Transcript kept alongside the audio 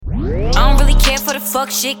fuck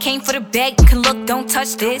shit, came for the bag. You can look, don't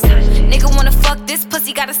touch this. Nigga wanna fuck this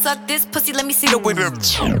pussy, gotta suck this pussy. Let me see the whip.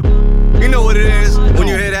 You know what it is when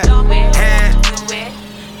you hear that.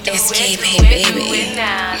 S.K.R.E.E.T.Z, baby.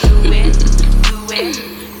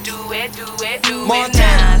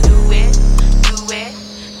 Montana.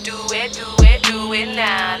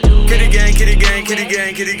 Kitty gang, kitty gang, kitty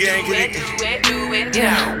gang, kitty gang, kitty gang.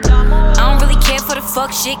 Yeah. I don't really care for the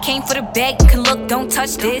fuck shit, came for the bag. You can look, don't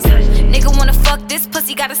touch this. Nigga wanna fuck this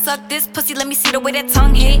pussy, gotta suck this pussy. Let me see the way that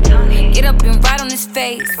tongue hit. Get up and ride on his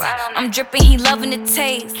face. I'm dripping, he loving the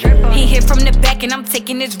taste. He hit from the back and I'm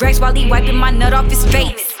taking his racks while he wiping my nut off his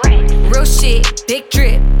face. Real shit, big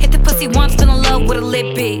drip. Hit the pussy once, fell in love with a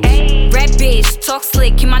lit bitch. Red bitch, talk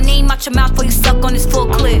slick. Keep my name out your mouth before you suck on this full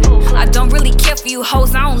clip. I don't really care for you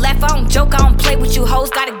hoes. I don't laugh, I don't joke, I don't play with you hoes.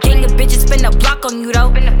 Got a gang of bitches, spin a block on you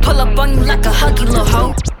though. Pull up on you like a huggy little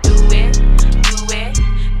hoe. Do it, do it,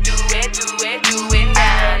 do it, do it, do it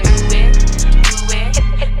now. Do it, do it,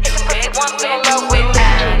 do it, once fell in love with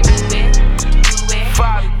now. Do it, do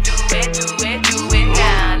it, do it, do it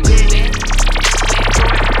now. Do it, do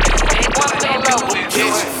it, once fell in love with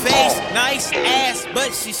His face, nice ass,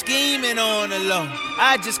 but she scheming on the low.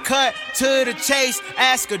 I just cut to the chase,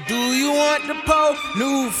 ask her, do you want the pole?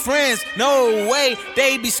 New friends, no way,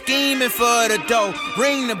 they be scheming for the dough.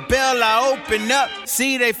 Ring the bell, I open up,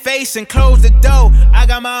 see they face and close the door. I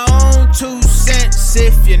got my own 2 cents,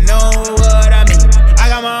 if you know what I mean. I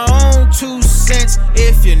got my own 2 cents,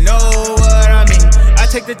 if you know what I mean. I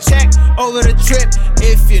take the check over the trip,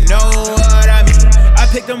 if you know what I mean. I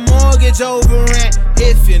pick the mortgage over rent,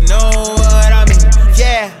 if you know what I mean.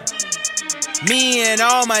 Yeah, me and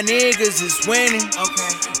all my niggas is winning. Okay.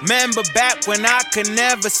 Remember back when I could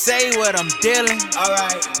never say what I'm dealing.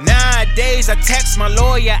 Alright. Nowadays I text my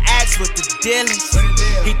lawyer, ask what the deal is.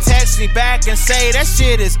 He texts me back and say that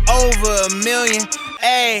shit is over $1 million.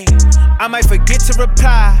 Ayy, I might forget to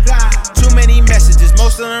reply. Too many messages,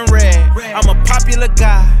 most of them read. I'm a popular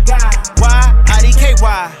guy. Why?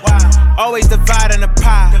 IDKY. Always dividing the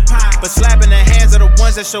pie, but slapping the hands of the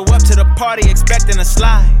ones that show up to the party expecting a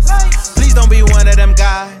slice. Please don't be one of them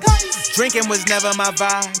guys. Drinking was never my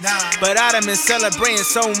vibe, but I done been celebrating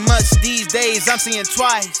so much these days I'm seeing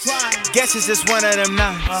twice. Guess it's just one of them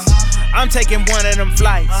nights. I'm taking one of them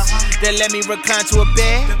flights that let me recline to a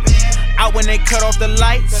bed. Out when they cut off the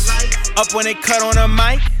lights, up when they cut on the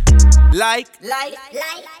mic. Like,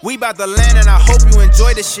 we bout to land and I hope you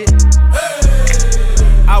enjoy the shit.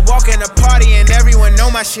 I walk in the party and everyone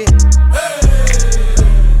know my shit.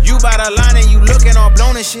 You bout to line and you looking all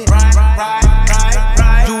blown and shit.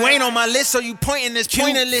 You ain't on my list, so you pointing this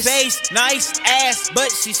pointless. Face, nice ass,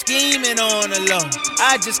 but she scheming on the low.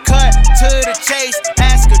 I just cut to the chase,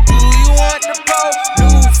 ask her, do you want the pole?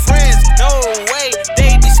 New friends, no way,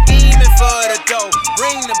 they be scheming for the dough.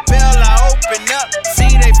 Ring the bell, I open up,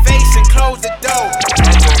 see they face and close the door.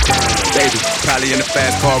 Baby, probably in the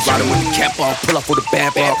fast car, riding with the cap off, pull up with a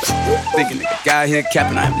bad bar. Thinking nigga guy here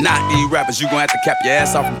capping, I'm not these rappers. You gon' have to cap your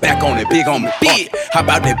ass off and back on it, big on me. Big. How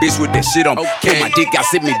about that bitch with that shit on me? Okay. My dick out,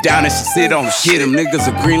 sit me down and she sit on me. Shit, them niggas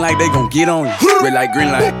are green like they gon' get on you. Red light,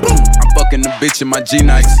 green light, boom. I'm fucking the bitch in my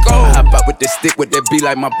G-Nights. I hop out with that stick, with that be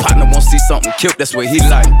like my partner won't see something killed, that's what he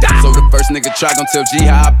like. So the first nigga try gon' tell G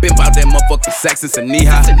how I been bout that motherfucking sack since a knee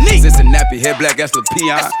high. Since a nappy, head black, that's the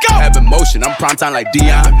peon. Having motion, I'm prime time like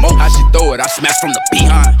Dion. How she throw it, I smash from the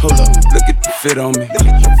behind. Hold up, look at the fit on me.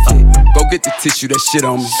 Go get the tissue, that shit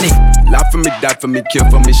on me. Lie for me, die for me, kill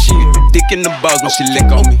for me. She dick in the balls when she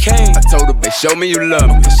lick on me. I told her, babe, show me you love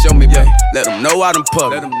me. Show me, babe. Let them know I done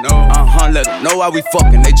puff. Let them know. Let them know how we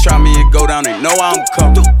fucking. They try me and go down, they know I'm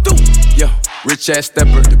coming. Yeah. Rich ass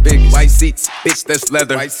stepper, the biggest. White seats, bitch, that's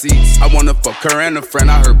leather. White seats. I wanna fuck her and a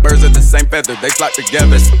friend. I heard birds of the same feather, they flock together.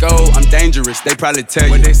 Let's go, I'm dangerous, they probably tell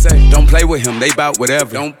you. What they say? Don't play with him, they bout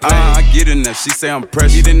whatever. Don't play. I get enough, she say I'm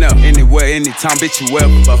precious. Get enough, anywhere, anytime, bitch, you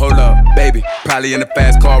ever. But hold up, baby, probably in the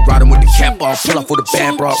fast car, riding with the cap off, pull up with a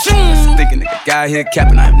band bra. Thinking nigga guy here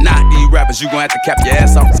capping, I'm not these rappers. You gon' have to cap your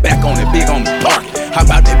ass off, back on it, big on the park. How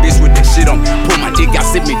about that bitch with that shit on me? Pull my dick out,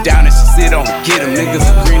 sit me down and she sit on me. Get them niggas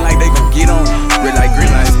green like they gon' get on me. Red like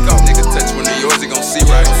green lights, go. Nigga touch one of yours, he gon' see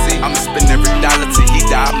right. I'ma spend every dollar till he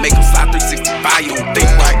die. Make him slide 365, you don't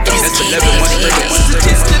think right. That's 11 months later.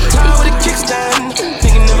 Just the time with a kickstand.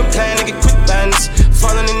 Nigga never plan to get quick bands.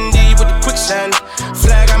 Falling in deep with the quicksand.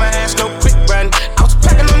 Flag on my ass, no quick brand. I was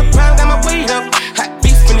packing on the pound, got my weight up. Hot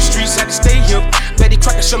beef in the streets, had to stay up. Betty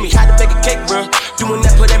Crocker show me how to bake a cake, bro. Doing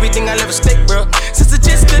that, put everything I love at stake, bro. Since it's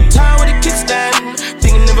just the time with a kickstand.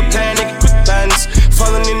 Thinking never plan to get quick bands.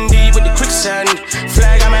 Falling in deep with the quicksand.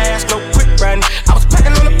 Flag on my ass, no quick brand. I was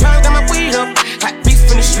packing on the pound, got my weight up. Hot beef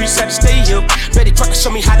in the streets, had to stay up. Betty cracker,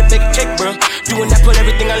 show me how to bake a cake, bro. Doing that, put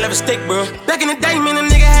everything I love at stake, bro. Back in the day, man, a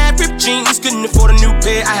nigga had ripped jeans. Couldn't afford a new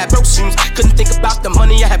pair, I had broke shoes. Couldn't think about the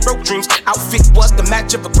money, I had broke dreams. Outfit was the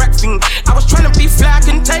match of a crack fiend. I was trying to be fly, I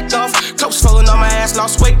couldn't take off. Clothes falling on my ass,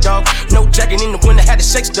 lost weight, dog. No jacket in the winter, had to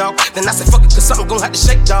shake, dog. Then I said, fuck it, cause something gon' have to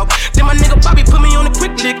shake, dog. Then my nigga Bobby put me on a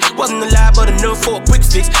quick lick. Wasn't alive, but enough for a quick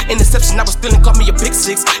fix. Interception, I was stealing, caught me a big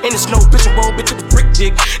six. In the snow, bitch and roll, bitch with a brick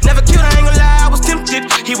dick. Never killed, I ain't gonna lie, I was tempted.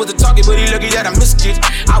 He was a target, but he lucky that I missed it.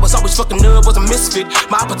 I was always fucking up, was a misfit.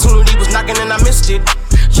 My opportunity was knocking and I missed it.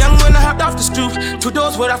 Young when I hopped off the stoop, 2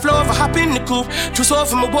 doors where I flew over, hop in the coupe. Too sore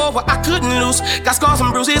from a war where I couldn't lose. Got scars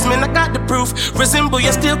and bruises, man, I got the proof. Resemble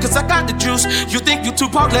you still, cause I got the juice. You think you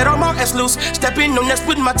Tupac, let all my ass loose. Step in on next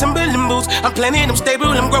with my Timberland boots. I'm planning, I'm stable,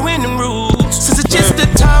 I'm growing in roots. Since it's just a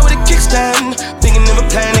tire with a kickstand, thinking of a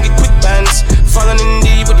plan to get quick bands. Falling in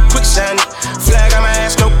deep with the quicksand. Flag on my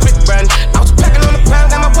ass, no quick brand. I was packing on the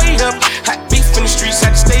pound, got my weight up. Hot beef in the streets,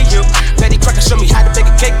 had to stay here. Betty Crocker show me how to bake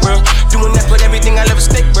a cake, bro. Doing that, put everything I love at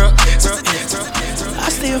stake, bro. I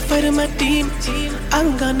stay up fighting my demons. I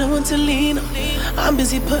don't got no one to lean on. I'm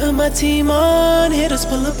busy putting my team on. Hitters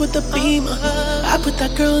pull up with the beamer. I put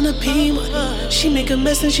that girl in a Pima. She make a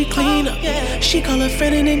mess and she clean up. She call her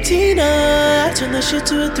friend named Tina. I turn that shit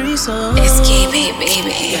to a threesome.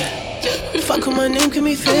 S.K.R.E.E.T.Z. Fuck with my name, can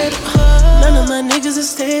be fed. None of my niggas is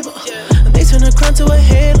stable. They turn a crown to a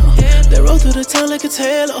halo. They roll through the town like a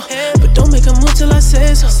halo. But don't make a move till I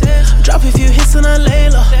say so. Drop a few hits and I lay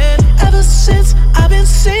low. Ever since I've been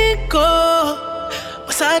single, my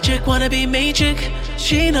side chick wanna be main chick.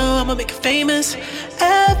 She know I'ma make it famous.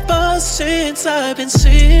 Ever since I've been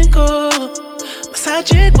single, my side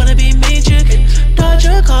chick wanna be main chick. Dodge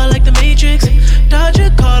a call like the Matrix. Dodge a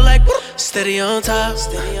call like steady on top.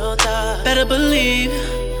 Better believe.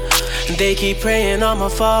 They keep praying on my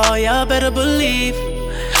fall, y'all better believe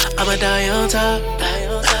I'ma die on top,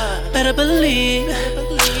 better believe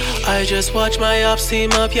I just watch my ops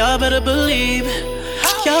team up, y'all better believe.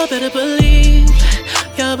 Y'all better believe.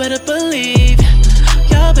 Y'all better believe.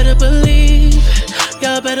 Y'all better believe.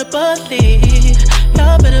 Y'all better believe.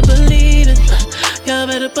 Y'all better believe it. Y'all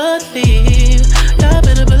better believe. Y'all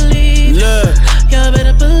better believe. Look, y'all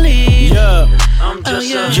better believe. Yeah. I'm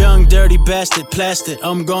just a young, dirty bastard, plastic.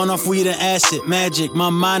 I'm going off weed and acid, magic. My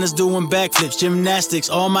mind is doing backflips, gymnastics.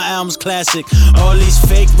 All my albums classic. All these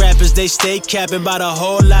fake rappers, they stay capping about a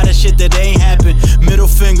whole lot of shit that ain't happen. Middle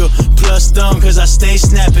finger plus thumb, cause I stay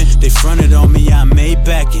snapping. They fronted on me, I made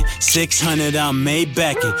back it. 600, I made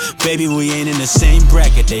back it. Baby, we ain't in the same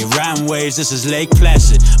bracket. They riding waves, this is Lake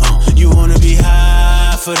Placid. You wanna be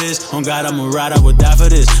high for this? On God, I'ma ride, I would die for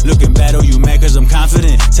this. Looking bad, oh, you mad cause I'm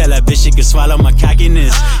confident. Tell that bitch she can swallow my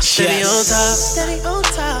cockiness. Steady on top, steady on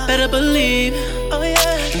top. Better believe, oh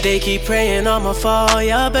yeah. They keep praying on my fall,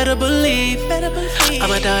 y'all better believe. Better believe.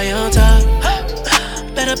 I'ma die on top,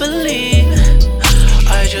 better believe.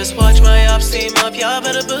 I just watch my ops team up, y'all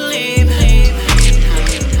better believe. Hey,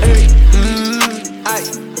 aye.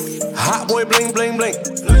 Hot boy bling bling bling.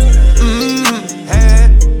 Hey.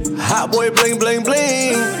 Hot boy bling bling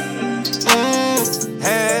bling.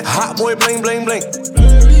 Hey. Hot boy bling bling bling.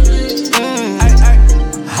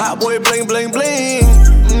 Hot boy bling bling bling.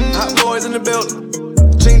 Hot boys in the building.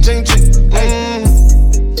 Ching ching ching.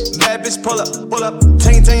 Bad bitch pull up,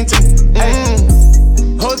 ting ting ting.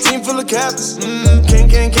 Whole team full of captains.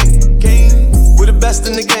 King. We the best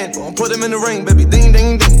in the game. Gonna put them in the ring, baby. Ding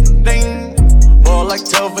ding ding ding. Ball like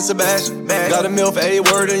Telvin Sebastian. Got a meal for a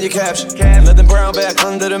word in your caption. Let them brown back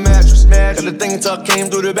under the mattress. Got the thing tuck came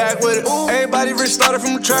through the back with it. Everybody rich started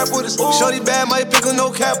from the trap with us. Shorty bad, might pick a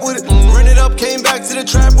no cap with it. Run it up, came back to the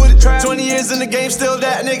trap with it. 20 years in the game, still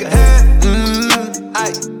that nigga.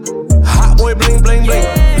 Aye. Hot boy bling bling bling.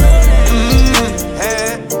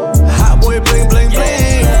 Hot boy bling bling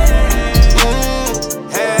bling.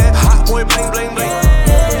 Hot boy bling bling bling.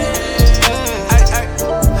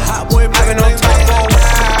 Hot boy bling bling bling.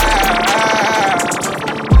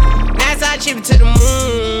 Chip it to the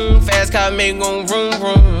moon, fast car make gon' vroom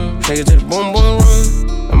vroom. Take it to the boom boom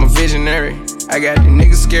room. I'm a visionary, I got the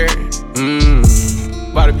niggas scared.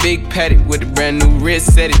 Bought a big paddock with a brand new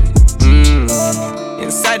wrist set it.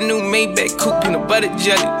 Inside a new Maybach coupe, peanut butter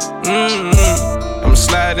jelly. I'ma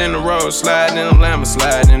slide in the road, slide in the Lambo,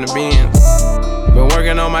 slide in the Benz. Been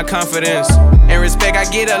working on my confidence and respect, I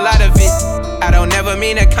get a lot of it. I don't never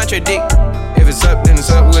mean to contradict. If it's up, then it's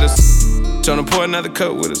up with us. Tryna pour another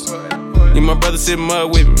cup with us. Need my brother sip mud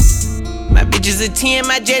with me. My bitch is a 10,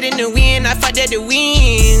 my jet in the wind, I fought that to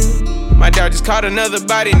win. My dog just caught another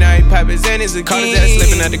body, now he pop his Xannies again. Caught his ass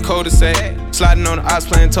slipping at the cul-de-sac, sliding on the ops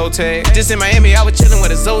playing toe tag. Just in Miami, I was chillin'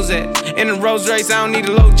 with a Zozak. In the Rolls Royce, I don't need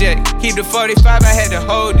a low jack. Keep the 45, I had to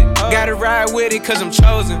hold it. Gotta ride with it, cause I'm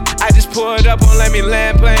chosen. I just pulled up on Let Me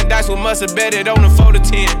Land, playing dice with must've bet it on a 4 to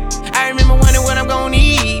 10. I remember wondering what I'm gon'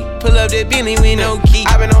 eat. Pull up that Bentley with no key.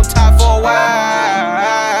 I been on top for a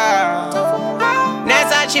while. Now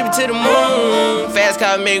I chip it to the moon. Fast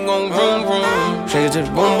car make gon' vroom vroom. Shake it to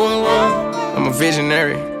the boom boom room. I'm a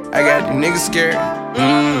visionary. I got the niggas scared.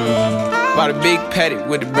 Bought a big paddock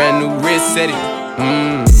with a brand new wrist setting.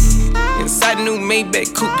 Inside the new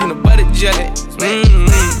Maybach coupe, peanut butter jelly.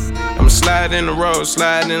 I'ma slide in the road,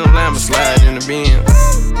 slide in the Lambo, slide in the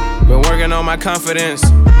Benz. Been working on my confidence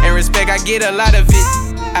and respect. I get a lot of it.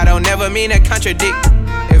 I don't never mean to contradict.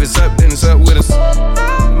 If it's up, then it's up with us.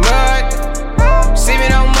 Mud, see me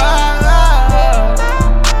no more.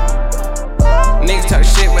 Niggas talk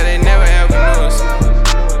shit, but they never ever knew us.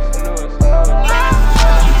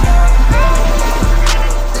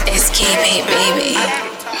 S.K.R.E.E.T.Z, baby.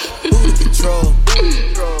 Booty control,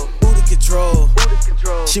 booty control.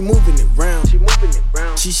 She moving it round,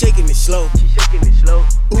 she shaking it slow.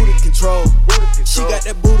 Booty control, she got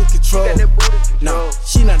that booty control. No,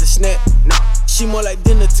 she not a snack, she more like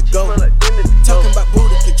dinner to go. Talking about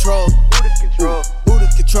booty control, booty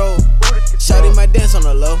control. Shawty my dance on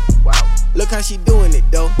the low. Look how she doing it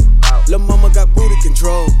though. Lil' mama got booty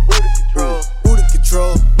control, booty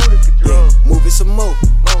control. Yeah, move it some more.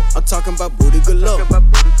 I'm talking about booty galore. Yeah.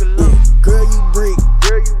 Girl, you break.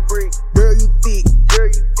 Girl, you thick.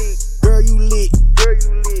 Girl, you lit.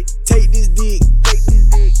 Take this dick.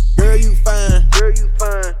 Girl, you fine.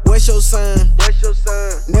 What's your sign?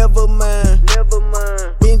 Never mind.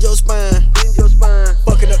 Bend your spine.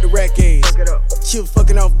 Fucking up the rack cage. She was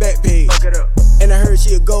fucking off back page. And I heard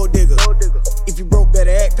she a gold digger. If you broke,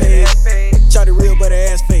 better act paid. Try the real, but her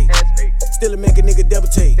ass fake. Still make a nigga double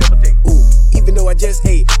take. Ooh, even though I just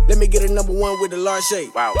ate, let me get a number one with a large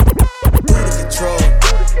shape. Wow. Booty control.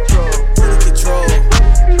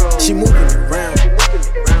 She moving around.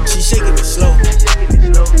 She shaking it slow.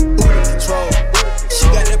 Booty control. She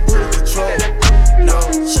got that booty control. No,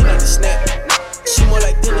 she not a snack. She more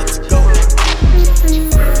like dinner to go.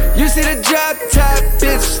 You see the drop top,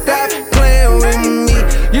 bitch, stop playing with me.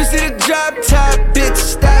 You see the drop top, bitch,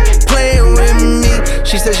 stop playing with me.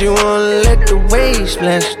 She says you wanna let the waves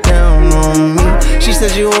splash down on me. She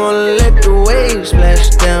says you wanna let the waves splash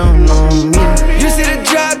down on me. You see the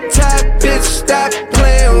drop top, bitch, stop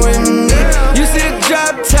playing with me. You see the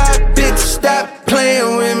drop top, bitch, stop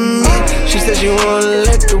playing with me. She says you wanna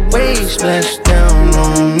let the waves splash down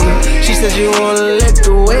on me. She says you wanna let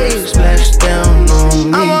the waves splash down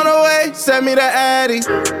on me. I'm on the way, send me the Addy.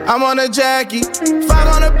 I'm on a Jackie, 5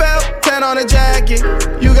 on the belt, 10 on the jacket.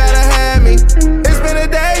 You gotta have me. It's been a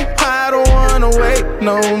day, I don't wanna wait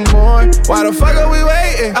no more. Why the fuck are we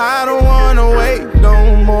waiting? I don't wanna wait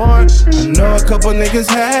no more. I know a couple niggas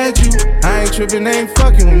had you. I ain't tripping, they ain't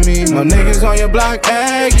fucking with me. My niggas on your block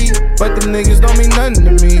Aggie, but them niggas don't mean nothing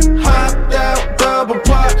to me. Hopped out, double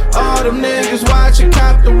park, all them niggas watching.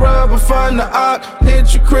 Cop the rubber from the arc,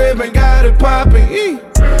 hit your crib and got it poppin'.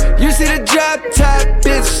 You see the drop top,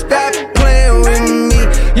 bitch, stop playing with me.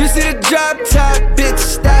 You see the drop top, bitch,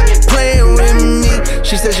 stop playing with me.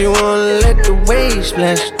 She says you wanna let the waves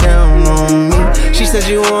splash down on me. She says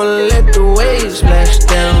you wanna let the waves splash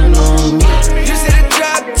down on me. You see the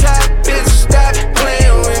drop top, bitch, stop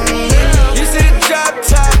playing with me. You see the drop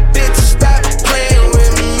top, bitch, stop playing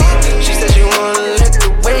with me. She says you wanna let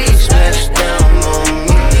the waves splash down on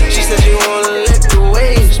me. She says you wanna let the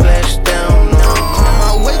waves splash down on me. On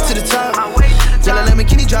my way to the top, yellow lemon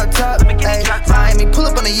kitty drop top. Ay, Miami, pull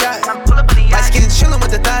up on the yacht. My skinny chillin'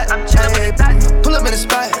 with the thought. Ay, pull up in the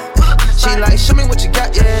spot. She like, show me what you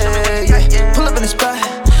got, yeah. Pull up in the spot.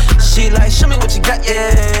 She like, show me what you got,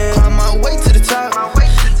 yeah. Climb my way to the top.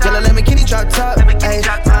 Yellow lemon kitty drop top. Ay,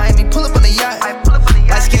 Miami, pull up on the yacht.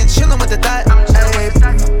 My skin chillin' with the thought. Ay,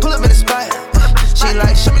 pull up in the spot. She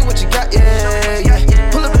like, show me what you got,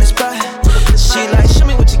 yeah. Pull up in the spot. She like, show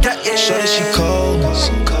me what you got, yeah. Shorty, she cold.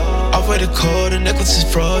 Off with the cold, the necklace is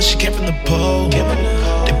froze. She came from the pole. They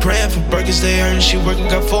praying for burgers, they earn. She working,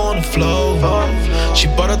 got 4 on the floor. She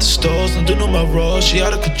bought out the stores, don't do no more rolls. She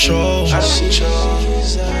out of control.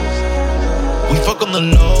 We fuck on the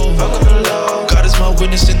low. God is my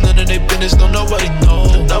witness, and none of their business. Don't nobody know.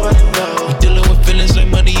 We dealing with feelings like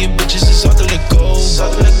money and bitches. It's hard to let go.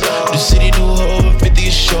 The city new hoe, 50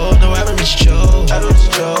 is sure. No average Joe.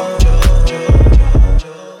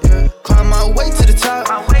 Climb my way to the top.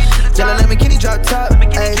 Yellow lemon kitty drop top.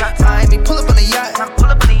 Ay, Miami, pull up on the yacht. My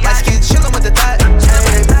skin chillin' with the thought.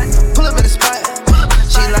 Pull up in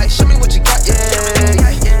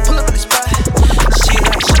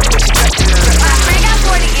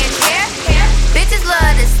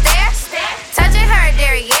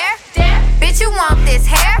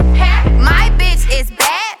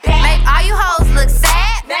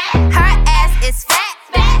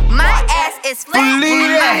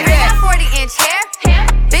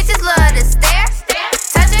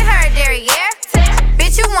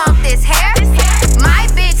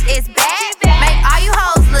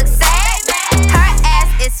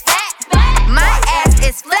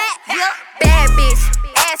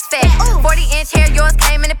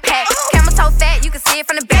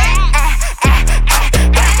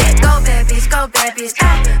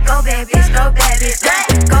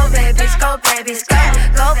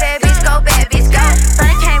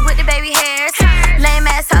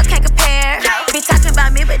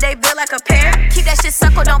they built like a pair. Keep that shit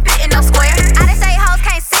circle, don't fit in no square. I done say hoes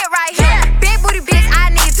can't sit right here. Big booty bitch, I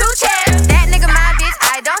need 2 chairs. That nigga my bitch,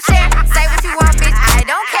 I don't share. Say what you want, bitch, I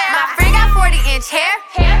don't care. My friend got 40-inch hair.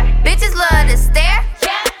 Bitches love to stare.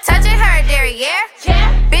 Touching her derriere.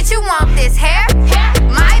 Bitch, you want this hair?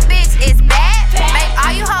 My bitch is bad. Make all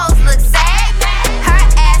you hoes look sad. Her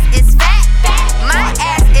ass is fat. My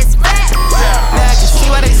ass is flat. Now I can see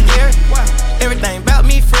why they scared. Everything about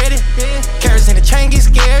me Freddy. Carrots in the chain get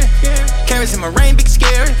scared. Carrots in my rain big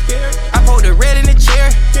scary. I pulled the red in the chair.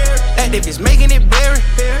 That dip is making it berry.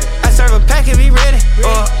 I serve a pack and be ready.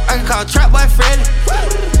 Or I can call Trap Boy Freddy.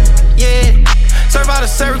 Yeah. Serve all the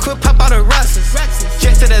syrup, quit pop all the rustlers.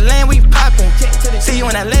 Jet to the land, we poppin'. See you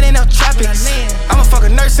in Atlanta, in the tropics. I'm a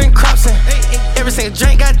fucking nurse in Cropson. Every single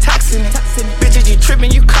drink got toxin in it. Bitches, you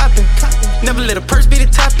trippin', you coppin'. Never let a purse be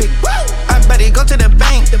the topic. I better go to the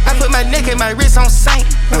bank. I put my neck and my wrist on Saint.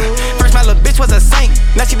 First my little bitch was a saint.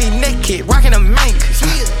 Now she be naked, rockin' a mink.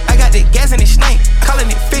 I got the gas in the snake.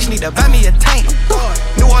 Callin' it fish, need to buy me a tank.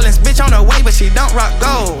 New Orleans bitch on her way, but she don't rock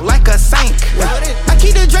gold like a saint. I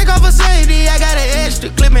keep the Drake off of safety. I got an extra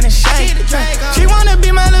clip in the shake. She wanna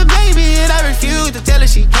be my little baby, and I refuse to tell her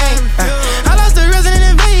she can't. I lost a resident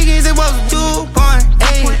in Vegas, it was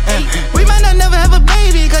 2.8. We might not never have a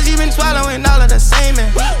baby, cause she been swallowing all of the semen.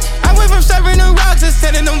 I went from serving the rocks to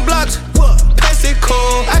sending them blocks. Pass it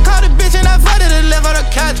cool. I called a bitch and I flooded her left on the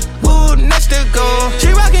couch. Ooh, next to go. She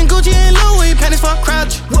rockin' Gucci and Louis, panties for a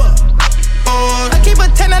crouch. Oh, I keep a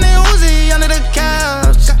 10 on the Uzi under the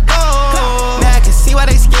couch. Oh, now I can see why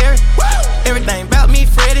they scared. Everything about me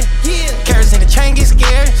Freddy. Carrots in the chain get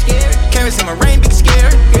scared. Carrots in my rain big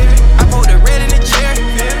scary. I pulled the red in the chair.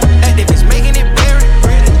 That dip is making it berry.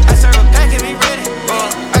 I serve a pack and be ready.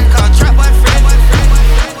 I can call Trap Boy Freddy.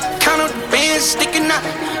 Count up the bands sticking out.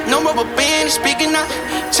 No rubber band is speaking out.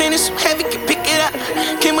 Chain is so heavy, can pick it up.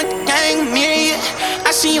 Came with the gang, myriad.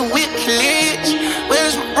 I see you with hilarious.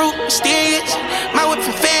 Where's my root mysterious? My whip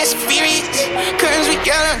from fast and furious. Curtains we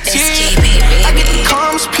got on tears. I get the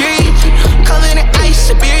calms, period. Covered in ice,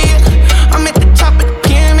 Siberia. I'm at the top of the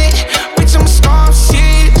pyramid. Bitch, I'm a star, I'm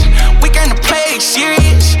serious. We gonna play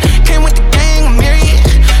serious. Came with the gang, a myriad.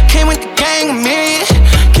 Came with the gang, a myriad.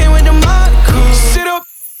 Came with the mud crew. Sit up,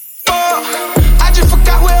 I just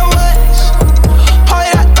forgot where I was. Pour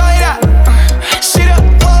it out, throw it out. Sit up,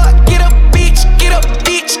 get up, bitch, get up,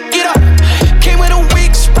 bitch, get up. Came with a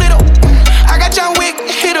wig, split up. I got John Wick,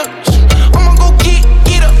 hit up. I'ma go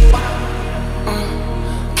get up.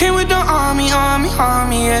 Came with the army,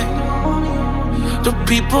 yeah. The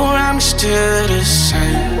people around me still the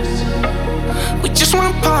same. We just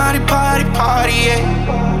wanna party, yeah.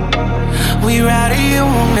 We ride it, you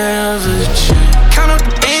won't never change. Count up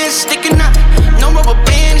the bands sticking out. No rubber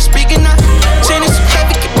band is speaking out. Chain is so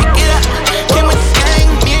heavy, can pick it up. Came with the gang,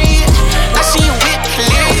 myriad. I see you with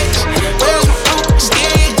hilarious. Where's my root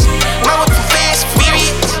mysterious? My whip from fast and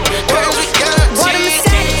furious. Girls we got Water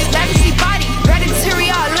Mercedes, legacy body, predatory,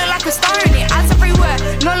 look like a star in it. Eyes everywhere,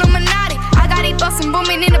 no Illuminati. I got it bustin'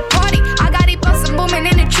 booming in the party. I got it bustin' booming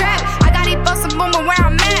in the trap. I got it bustin' booming where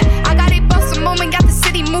I'm at. I got it bustin' booming, got the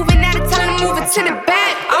city moving. Now they tell them move it to the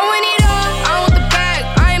back. I want it all, I want the bag.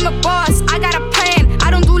 I am a boss, I got a plan. I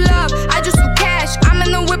don't do love, I just do cash. I'm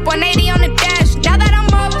in the whip 180 on the dash. Now that I'm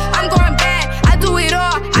up, I'm going bad. I do it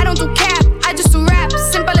all, I don't do cap. I just do rap,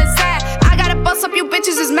 simple as that. I gotta bust up, you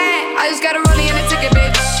bitches is mad. I just got a rollie and a ticket,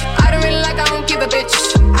 bitch. I don't really like, I don't give a bitch.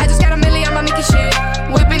 I just got a million, I'm making shit.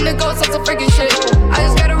 Whipping the ghosts, that's some freaking shit. I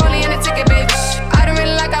just got a rollie and a ticket, bitch. I don't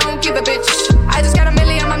really like, I don't give a bitch. I just got a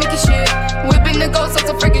million, I'm making shit. Whipping the ghosts, that's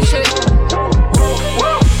some freaking shit.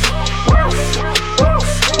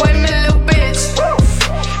 Wait a minute, little bitch.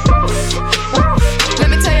 Let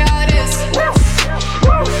me tell you how it is.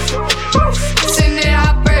 Sitting in a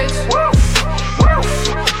hot bridge.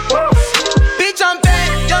 Bitch, I'm back,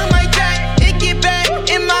 done my jack. It get back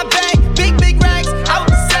in my bag. Big racks. I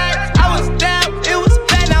was sad, I was down. It was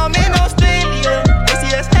bad, now I'm in Australia.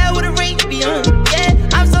 ACS hell with a radio.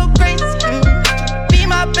 Yeah, I'm so crazy. Be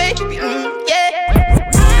my baby. Yeah.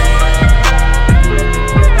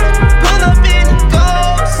 Pull up in the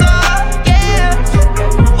gold star. Yeah.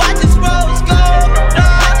 Watch this rose go.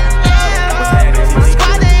 Yeah.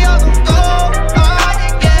 Squad, they all go.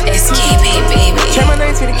 Yeah. S.K.R.E.E.T.Z, baby. Change my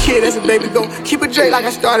name to the kid, that's a baby go. Keep it Drake like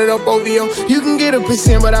I started up OVO. You can get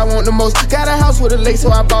 1%, but I want the most. Got a house with a lake,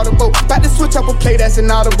 so I bought a boat. About to switch up a play that's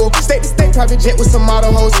inaudible. State to state, private jet with some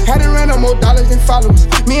model hoes. Hadn't run up more dollars than followers.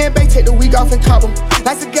 Me and Bay take the week off in Cabo.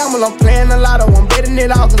 Life's a gamble, I'm playing a lotto. I'm betting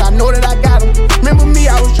it all, cause I know that I got them. Remember me,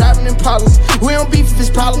 I was driving Impalas. We don't beef if it's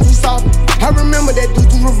problems, we solve them. I remember that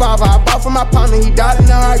dude through revolver I bought from my partner, he died in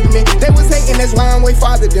the argument. They was hating that's why I'm way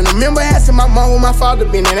farther than them. Remember asking my mom where my father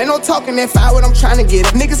been, and ain't no talking that fire what I'm trying to get.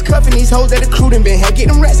 Niggas cuffing these hoes that the crew done been had.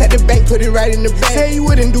 Get them rats at the bank, put it right in the bank. Say he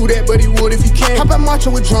wouldn't do that, but he would if he can. How about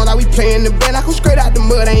marching with drones, like we playing the band? I come straight out the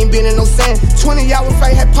mud, I ain't been in no sand. 20-hour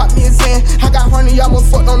fight had popped me a Zan. I got honey,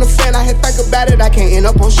 almost fucked on the fan. I had think about it, I can't end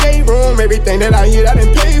up on shade room. Everything that I hear, I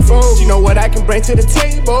done paid for. You know what I can bring to the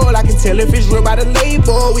table? I can tell if it's real by the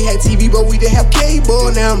label. We had TV, but we didn't have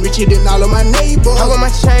cable. Now I'm richer than all of my neighbors. I wear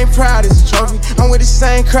my chain proud as a trophy. I'm with the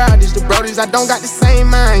same crowd as the brodies. I don't got the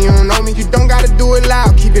same mind, you don't know me. You don't gotta do it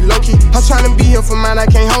loud, keep it low key. I'm trying to be here for mine, I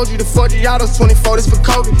can't hold you. The 40 autos, 24, this for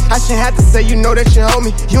Kobe. I shouldn't have to say, you know that you hold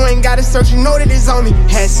me. You ain't gotta search, you know that it's on me.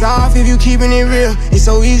 Hats off if you keeping it real. It's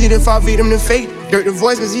so easy to fall victim to fate. Dirt the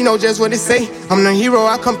voice, cause you know just what it say. I'm the hero,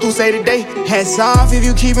 I come through, say today. Hats off if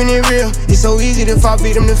you keeping it real. It's so easy to fall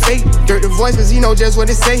victim to fate. Dirt the voice, cause you know just what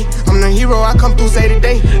it say. I'm the hero, I come through, say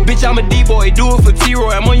today. Bitch, I'm a D-boy, do it for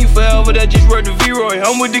T-Roy. I'm on you forever, that just word to V-Roy.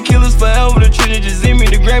 I'm with the killers forever, the Trinity just in me.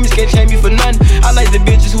 The Grammys can't change me for none. I like the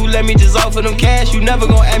bitches who let me just offer them cash. You never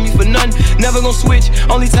gon' ask me for none, never gon' switch.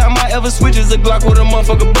 Only time I ever switch is a Glock with a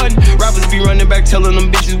motherfucker button. Rappers be running back telling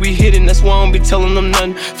them bitches we hitting. That's why I don't be telling them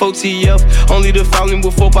none. 4TF, only the fountain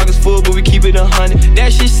with 4 pockets full, but we keep it 100.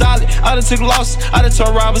 That shit solid, I done took losses. I done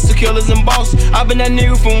turned robbers to killers and boss. I been that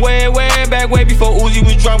nigga from way back, way before Uzi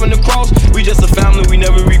was driving the cross. We just a family, we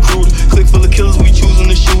never recruited. Click full of killers, we choosing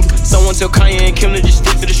to shoot. Someone tell Kanye and Kim to just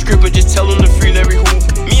stick to the script and just tell them to free every hoop.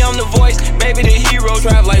 Me, I'm the voice, baby, the hero.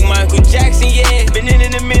 Drive like Michael Jackson, yeah. Been in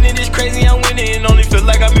a minute, it's crazy, I'm winning. And only feel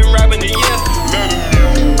like I've been rapping a year.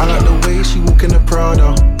 I like the way she walk in the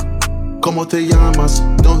Prada. Como te llamas?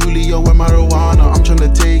 Don Julio and marijuana. I'm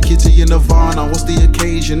tryna take you to your Nirvana. What's the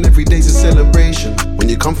occasion? Every day's a celebration. When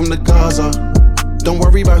you come from the Gaza, don't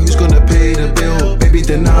worry about who's gonna pay the bill. Baby,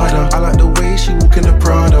 de nada. I like the way she walk in the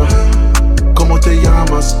Prada. Como te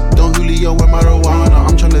llamas? Don Julio and marijuana.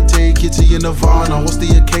 I'm tryna take you to your Nirvana. What's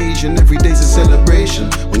the occasion? Every day's a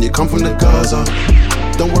celebration. When you come from the Gaza,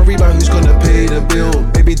 don't worry about who's gonna pay the bill.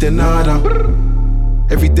 Baby, de nada.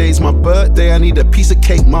 Every day's my birthday, I need a piece of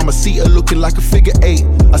cake. Mamacita looking like a figure 8.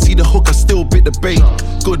 I see the hook, I still bit the bait.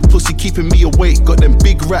 Good pussy keeping me awake. Got them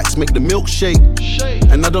big racks, make the milk shake.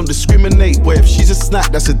 And I don't discriminate, but if she's a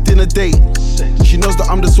snack, that's a dinner date. She knows that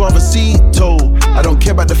I'm the suavecito. I don't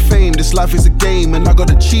care about the fame, this life is a game. And I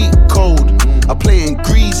got a cheat code, I play in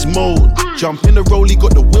grease mode. Jump in the rollie,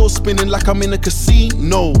 got the wheel spinning like I'm in a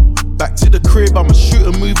casino. Back to the crib, I'ma shoot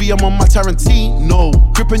a movie, I'm on my Tarantino.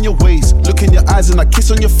 Grip in your waist, look in your eyes and I kiss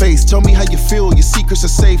on your face. Tell me how you feel, your secrets are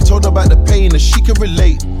safe. Told her about the pain and she can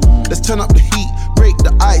relate. Let's turn up the heat, break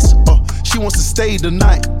the ice. She wants to stay the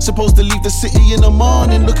night. Supposed to leave the city in the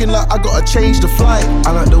morning, looking like I gotta change the flight.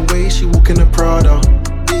 I like the way she walk in the Prada.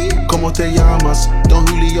 Como te llamas? Don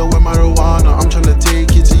Julio and marijuana. I'm tryna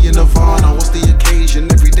take you to your Nirvana. What's the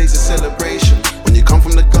occasion? Every day's a celebration. When you come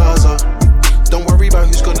from the Gaza, don't worry about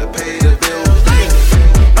who's gonna pay the bill.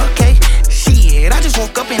 Okay, shit, I just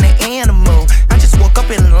woke up in an animal. I just woke up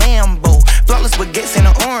in a Lambo. Flawless baguettes and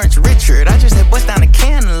an orange Richard. I just had bust down a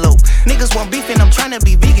cantaloupe. Niggas want beef and I'm tryna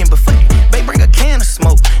be vegan, but fuck it, babe, bring a can of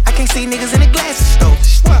smoke. I can't see niggas in the glasses stove.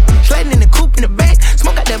 Sliding in the coupe in the back.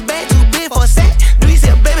 Smoke out that bag, too big for a sack. Do you see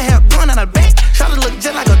a baby hair growing out of the back? Try to look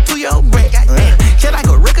just like a 2-year-old brat. Just like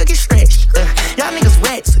a record get stretched. Y'all niggas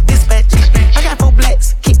rats, dispatch. I got 4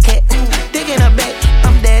 blacks, Kit Kat. Digging her back,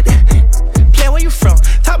 I'm dead. Play, where you from?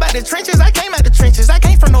 Talk about the trenches, I came out the trenches. I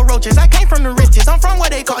came from no roaches, I came from the riches. I'm from where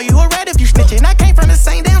they call you a rat if you snitching. I came from the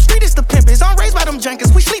same damn street as the pimpers. I'm raised by them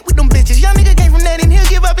junkies, we sleep with them bitches. Young nigga came from that and he'll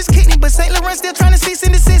give up his kidney. But St. Laurent still trying to cease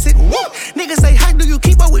and desist it. Niggas say, how do you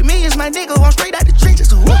keep up with me? It's my nigga, I'm straight out the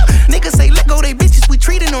trenches. Niggas say, let go they bitches. We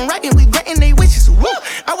treating them right and we granting they wishes.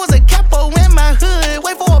 I was a capo in my hood.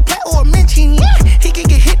 Wait for a plat or a mention. He can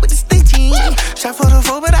get hit with the stinching. Shot for the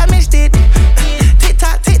 4, but I missed it.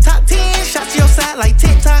 Tick-tock, 10 shots to your side like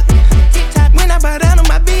tick-tock. When I bow down on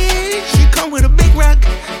my bitch, she come with a big rock.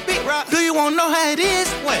 Do you wanna know how it is?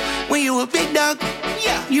 When you a big dog,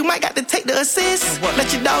 you might got to take the assist.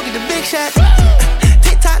 Let your dog get the big shot.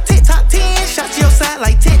 Tick-tock, 10 shots to your side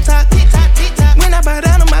like tick-tock. When I bow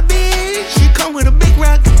down on my bitch, she come with a big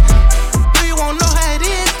rock. Do you wanna know how it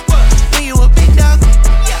is? When you a big dog,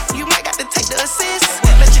 you might got to take the assist.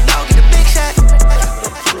 Let your dog get the big shot.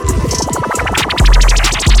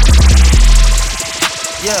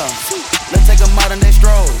 Yeah, let's take a modern day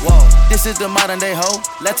stroll. Whoa, this This is the modern day hoe.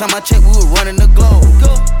 Last time I checked, we were running the globe.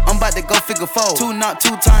 I'm about to go figure 4. 2 knock,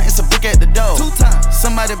 2 times, it's a brick at the door. 2 times.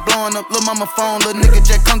 Somebody blowing up, lil' mama phone, little nigga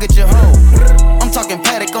just come get your hoe. I'm talking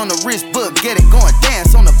paddock on the wrist, book, get it, going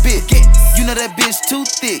dance on the bitch. You know that bitch too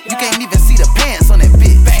thick, you can't even see the pants on that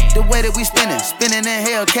bitch. The way that we spinning in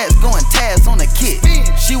Hellcats, going tabs on the kid.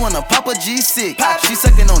 She wanna pop a G6, she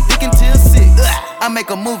sucking on dick until 6. I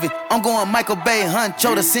make a movie, I'm going Michael Bay,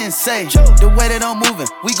 Huncho the Sensei. The way that I'm moving,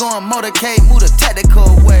 we going motorcade, move the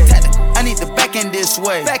tactical way. I need the back end this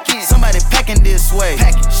way, somebody packing this way.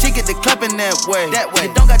 She get the clapping that way.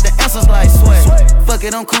 You don't got the answers like sway. Fuck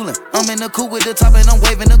it, I'm coolin'. I'm in the coupe with the top and I'm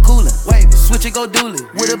waving the coolin'. Switch it, go dooley.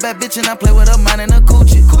 With a bad bitch and I play with her mind and a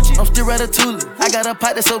coochie. I'm still ratatouille. I got a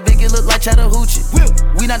pot that's so big it look like Chattahoochee.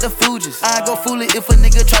 We not the Fugees. I go fool it if a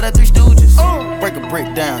nigga try the 3 Stooges. Break a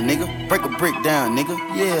brick down, nigga. Break a brick down, nigga.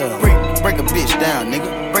 Yeah. Break a bitch down,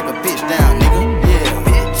 nigga. Break a bitch down, nigga. Yeah.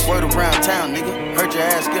 Bitch. Word around town, nigga. Heard your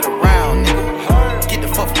ass get around, nigga. Get the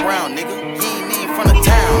fuck around, nigga. You ain't in front of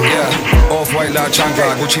town. Yeah. Off-white la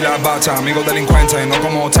chancla, Gucci la bata. Amigos delincuentes, no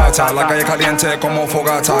como tata. La calle caliente como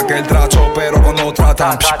fogata. Que el tracho, pero cuando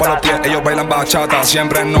tratan pa' los pies, ellos bailan bachata.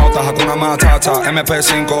 Siempre en notas, Hakuna Matata.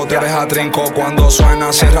 MP5, te deja trinco cuando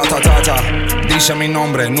suena cierra tatata. Dice mi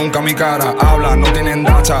nombre, nunca mi cara. Habla, no tienen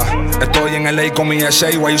data. Estoy en LA con mi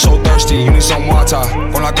SA, why you so thirsty? You need some water.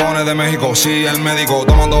 Con la Cone de México, sí, el médico.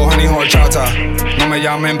 Tomando Henny horchata. No me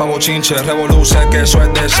llamen pa' bochinche, revoluce que eso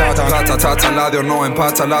es de Satan. Rata, tata, ladio, no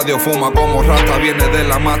empata, ladio, fuma como rata. Viene de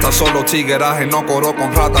la mata, solo tigueraje, no coro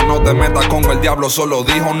con rata. No te metas con el diablo, solo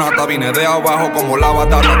dijo nata. Vine de abajo como la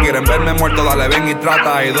batata. Quieren verme muerto, dale, ven y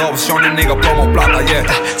trata. Hay 2 opciones, nigga, plomo, plata, yeah.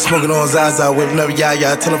 Smoking on Zaza, whipping up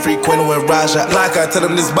Yaya. Tell them free Quinn with Raja. Laka, tell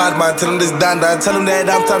them this Badman, tell them this Danda. Tell them that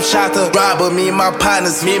I'm top shotter. Robber, me and my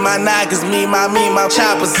partners, me and my niggas, me and my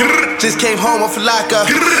choppers. Just came home off Laka.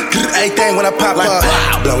 Everything when I pop up.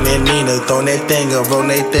 Blown that Nina, throwing that thing up, roll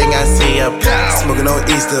that thing I see up. Smoking on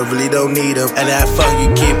Easter, really don't need them. And that fuck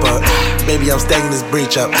you keep up. Baby, I'm stacking this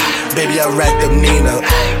breach up. Baby, I racked up Nina.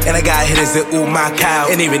 And I got hitters that ooh my cow.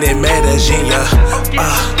 And even in Medellin,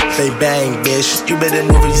 they bang, bitch. You better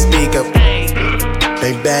move when you speak up.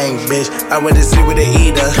 Bang, bang, bitch. I went to sleep with the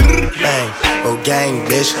eater. Bang, oh gang,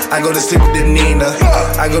 bitch. I go to sleep with the Nina.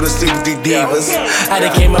 I go to sleep with the divas. I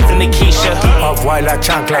done came up in the Keisha. Off-white la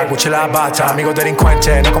chancla, Gucci la bata. Amigo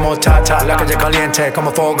delincuente, no como tata. La calle caliente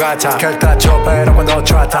como fogata. Que el tracho, pero cuando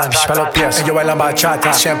tratan pa' los pies, ellos bailan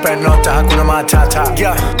bachata. Siempre en nota, Hakuna Matata.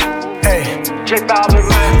 Yeah. Hey,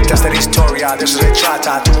 esta es la historia, de eso se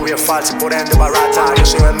trata. Tu movida es falsa y por ende barata. Yo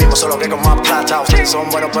soy el mismo, solo que con más plata. Ustedes son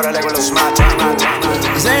buenos, pero el ego los mata.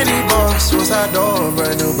 Zany boss, suicide door,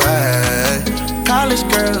 brand new bag. College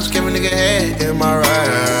girls, give a nigga head in my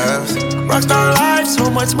raps. Rockstar life, so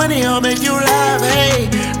much money, I'll make you laugh. Hey,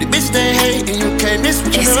 the bitch they hate, and you can't miss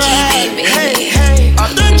what you never had. Hey, hey,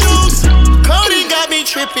 off the juice, Cody got me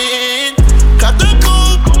tripping. Cut the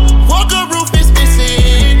coupe, Walker roof is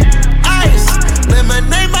missing.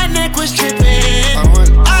 Lemonade, my neck was tripping.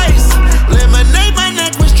 Ice, lemonade, my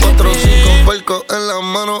neck was tripping. 4 o 5 percos en la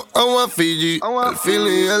mano, agua Fiji. El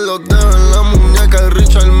Philly en los dedos, en la muñeca, el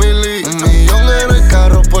Richard Millie. 1 millón en el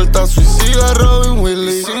carro, porta suicida Robin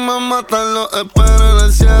Williams. Si me matan, lo espero en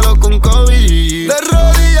el cielo con Kobe. De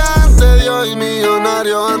rodillas ante Dios y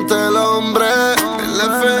millonario ante el hombre. El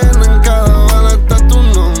FN en cada bala está tu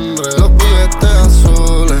nombre. Los billetes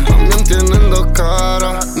azules también tienen 2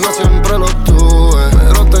 caras. No siempre los tuve,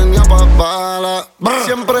 pero tenía pa' bala.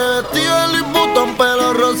 Siempre vestido de Louis Vuitton,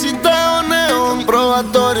 pelo rosita o neón.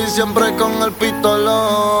 Probatorio y siempre con el pistolón.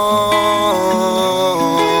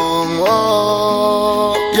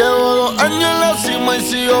 Llevo 2 años en la cima y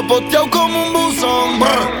sigo posteado como un buzón.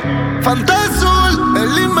 Fanta azul,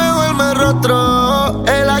 el email me rostro.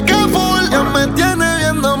 El AK full ya me tiene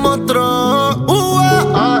viendo monstruo.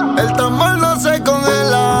 El tambor no se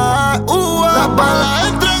congela. Las balas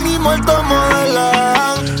entran y muertos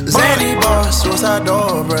modelan. Zany boss, suicide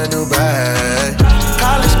door, brand new bag.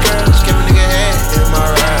 College girls, give a nigga head in my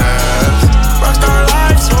raps. Rockstar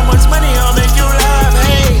life, so much money, I'll make you laugh.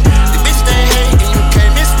 Hey, the bitch they hate, and you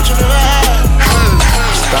can't miss what you never had.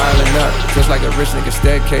 Styling up, just like a rich nigga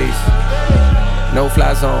staircase. No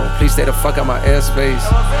fly zone, please stay the fuck out my airspace.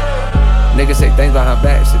 Niggas say things behind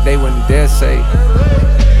backs that they wouldn't dare say.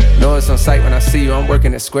 Know it's on sight when I see you, I'm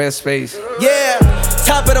working at Squarespace. Yeah,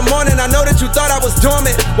 top of the morning, I know that you thought I was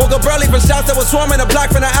dormant. Woke up early for shots that was swarming. A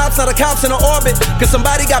block from the Alps, now the cops in the orbit. Cause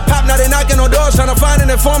somebody got popped, now they knocking on doors trying to find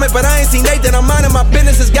an informant. But I ain't seen Nathan, I'm minding my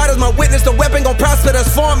business. As God is my witness, the weapon gon' prosper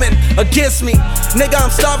that's forming against me. Nigga,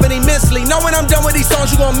 I'm starving immensely. Know when I'm done with these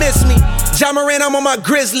songs, you gon' miss me. John Moran, I'm on my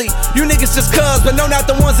grizzly. You niggas just cuz, but no, not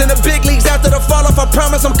the ones in the big leagues. After the fall off, I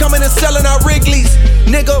promise I'm coming and selling out Wrigley's.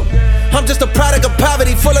 Nigga, I'm just a product of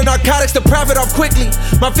poverty, full of narcotics to profit off quickly.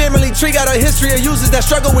 My family tree got a history of users that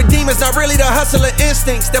struggle with demons, not really the hustler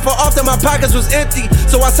instincts. Therefore, often my pockets was empty.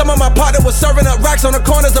 So while some of my partner was serving up racks on the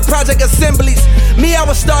corners of project assemblies, me, I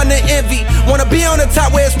was starting to envy. Wanna be on the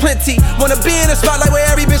top where it's plenty. Wanna be in the spotlight where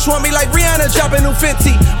every bitch want me, like Rihanna dropping new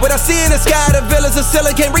Fenty. What I see in the sky, the villas of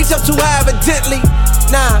ceiling can't reach up too high, evidently.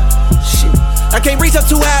 Nah, shit. I can't reach up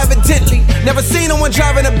too high, evidently. Never seen no one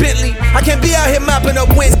driving a Bentley. I can't be out here mopping up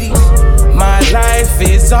Wendy's. My life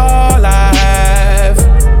is all I have.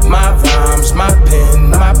 My rhymes, my pen,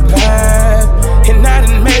 my path. And I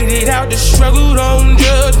done made it out the struggle, don't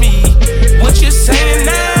judge me. What you saying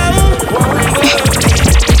now?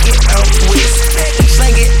 Take it out west,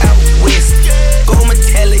 slang it out west. Go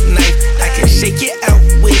metallic knife, I can shake it out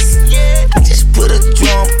west. I just put a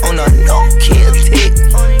drum on a no-kill tick.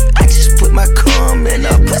 I just put my cum in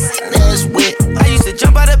a pussy that's wet. I used to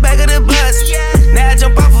jump out the back of the bus, now I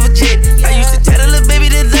jump off of a jet. I used to tell the little baby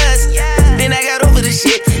to lust, then I got over the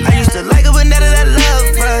shit. I used to like her, but now that I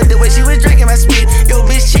love her, the way she was drinking my spit. Yo,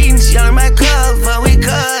 bitch cheating, she on my cover, we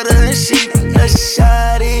cut her and shit. A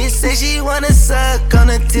shawty say she wanna suck on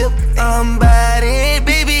the tip. I'm body,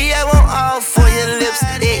 baby, I want all for your lips.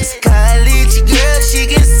 Ex-college girl, she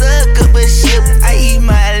can suck up a ship. I eat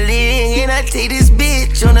my leg and I take this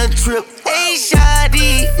bitch on a trip. Hey,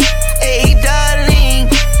 shawty, hey, darling,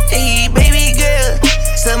 hey, baby girl,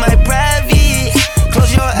 so my private.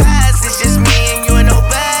 Close your eyes, it's just me and you and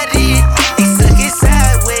nobody. They suck it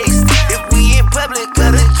sideways if we in public,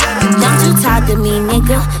 cut a drop. Don't you talk to me,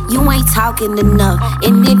 nigga, you ain't talking enough.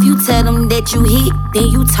 And if you tell them that you hit, then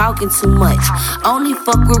you talking too much. Only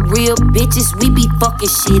fuck with real bitches, we be fucking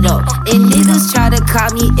shit up. And niggas try to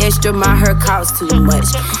call me extra, my hair costs too much.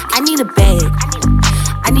 I need a bag,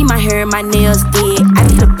 I need my hair and my nails dead. I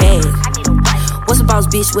need a bag. What's a boss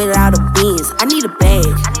bitch without a Benz? I need a bag.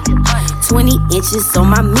 20 inches on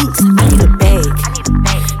my minks. I need a bag.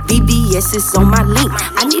 BBS is on my link.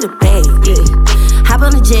 I need a bag. Yeah. Hop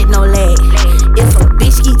on the jet, no lag. If a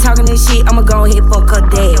bitch keep talking this shit, I'ma go ahead fuck her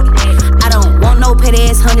dad. I don't want no petty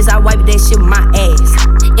ass hundreds. I wipe that shit with my ass.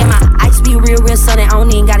 And my ice be real sunny. I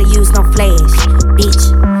don't even gotta use no flash,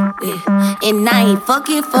 bitch. Yeah. And I ain't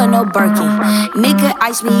fucking for no Birkin. Nigga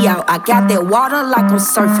ice me out, I got that water like I'm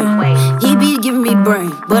surfing. He be giving me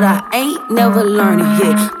brain, but I ain't never learning.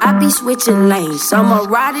 Yeah, I be switching lanes, I'ma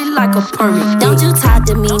ride it like a permit. Don't you talk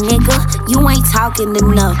to me, nigga, you ain't talking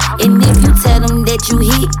enough. And if you tell them that you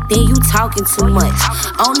hit, then you talking too much.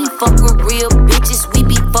 Only fuck with real bitches, we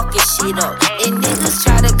be fucking shit up. And niggas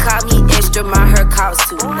try to call me extra, my hair costs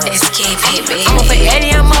too much. S.K.R.E.E.T.Z, baby. I'm up for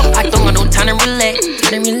Eddie, I'm up, I don't got no time to relax.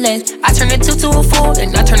 I turn a 2 to a 4,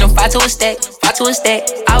 and I turn a 5 to a stack.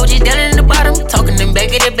 I was just down in the bottom, talking them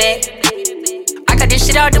back of the back. I got this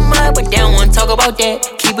shit out the mud, but they don't wanna talk about that.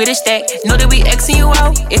 Keep it a stack, know that we Xing you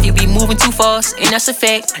out if you be moving too fast, and that's a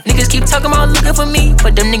fact. Niggas keep talking about looking for me,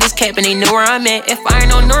 but them niggas capping, they know where I'm at. If I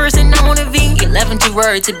ain't on Norris, then I'm on a V. 11 to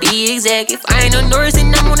word to be exact. If I ain't on Norris,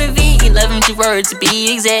 then I'm on a V. 11 to word to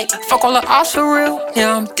be exact. Fuck all the ops for real,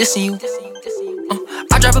 now I'm dissing you.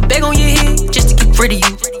 I drop a bag on your head just to get rid of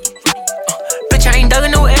you. Bitch, I ain't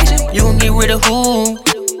dugging no action, you gon' get rid of who?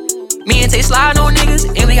 Me and Tay slide on niggas,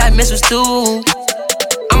 and we got missiles too.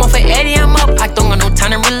 I'm off for Eddie, I'm up, I don't got no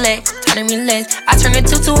time to relax. I turn a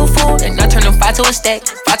 2 to a 4, and I turn a 5 to a stack.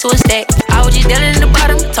 I was just down in the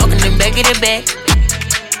bottom, talking them back of the back.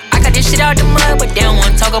 I got this shit out the mud, but they don't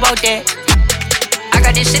wanna talk about that. I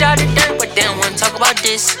got this shit out the dirt, but they don't wanna talk about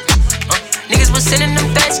this. Niggas was sending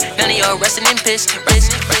them threats, none of y'all resting in piss.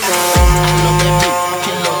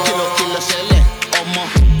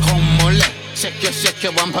 Shake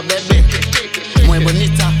your bumper, baby. Muy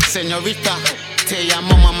bonita, señorita. Te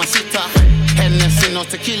llamo mamacita. Hennessy, no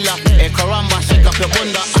tequila. Caramba, shake up your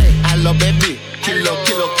bunda. Hello, baby. Kilo,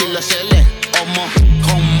 shele.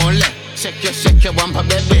 Homole. Shake your bumper,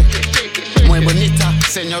 baby. Muy bonita,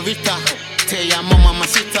 señorita. Te llamo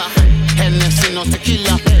mamacita. Hennessy, no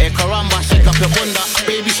tequila. Caramba, shake up your bunda.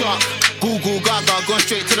 Baby shark. Goo gaga, going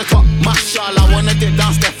straight to the top. Mashallah, wanna dip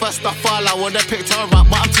down step first of all. I would've picked her up,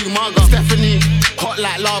 but I'm too maga. Stephanie, hot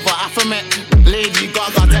like lava, Afromet. Lady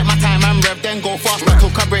Gaga, take my time and rev, then go faster.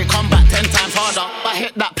 Took a break, come back 10 times harder. I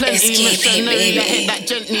hit that plenty, missionary, I hit that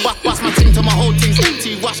gently. Bust my ting till my whole thing's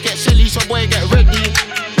empty. Wash, get shelly, your boy, get ready.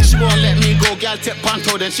 She won't let me go, girl tip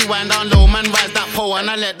panto, then she wind down low. Man rise that pole and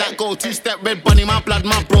I let that go. 2-step red bunny, my blood,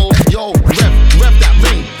 my bro. Yo, rev that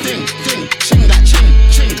ring, ding, ding, ching that ching,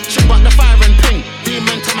 ching, ching. But the fire and ping,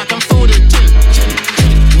 demon time I can feel the ching, ching,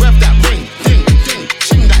 ching. Rev that ring, ding, ding,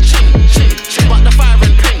 ching that ching, ching, ching. But the fire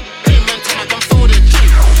and ping, demon time I can feel the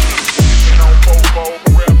ching.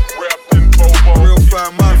 Real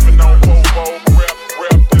fine man.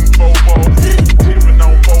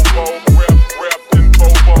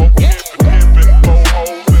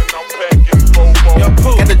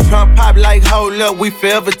 Trump pop like, hold up, we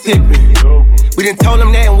forever tipping. We done told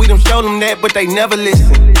them that and we done showed them that, but they never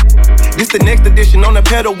listen. This the next edition on the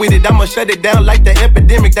pedal with it. I'ma shut it down like the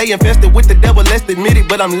epidemic. They infested with the devil, let's admit it.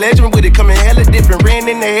 But I'm legend with it, coming hella different. Ran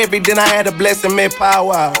in the heavy, then I had a blessing, man,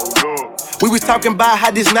 power. We was talking about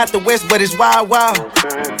how this not the West, but it's wild, wild.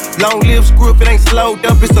 Long live screw if it ain't slowed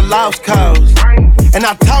up, it's a lost cause. And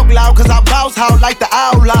I talk loud cause I boss hard like the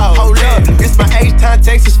outlaw. Hold up, it's my H-Town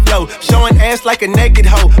Texas flow. Showing ass like a naked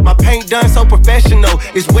hoe. My paint done so professional.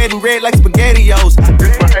 It's wet and red like SpaghettiOs.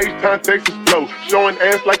 It's my H-Town Texas flow. Showing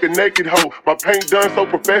ass like a naked hoe. My paint done so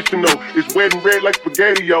professional. It's wet and red like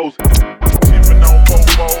SpaghettiOs. Tipping on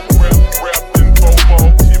Bobo, wrapped in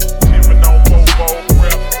Bobo. Tipping on Bobo,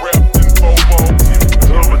 wrapped in Bobo.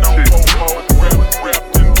 Tipping on Bobo,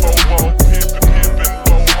 wrapped in Bobo. Tipping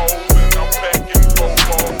Bobos and I'm packing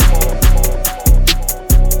Bobo.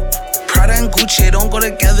 Prada and Gucci don't go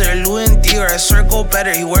together. Louis and Dior, I swear go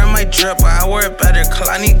better. He wear my drip, but I wear it better.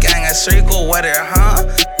 Kalani gang, I swear you go wetter, huh?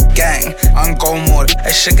 Gang, on go mode.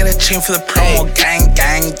 I should get a chain for the promo. Gang,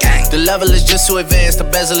 gang, gang. The level is just too advanced. The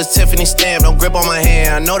bezel is Tiffany stamp. Don't grip on my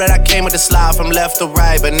hand. I know that I came with the slide from left to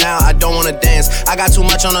right, but now I don't wanna dance. I got too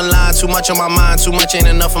much on the line, too much on my mind. Too much ain't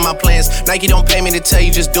enough of my plans. Nike don't pay me to tell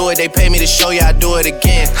you just do it. They pay me to show you I do it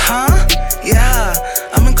again. Huh? Yeah,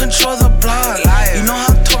 I'm in control of the block. You know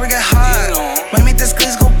how October get hot. Might make this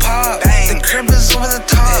glaze go pop. The crib is over the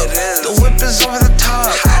top. The whip is over the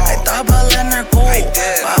top. I thought about letting her go,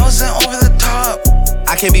 but I wasn't over the top.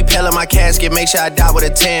 I can't be pale in my casket, make sure I die with a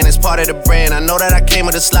 10. It's part of the brand. I know that I came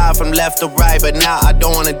with a slide from left to right, but now I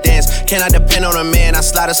don't wanna dance. Can I depend on a man? I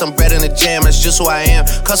slided some bread in the jam, that's just who I am.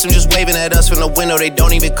 Custom just waving at us from the window, they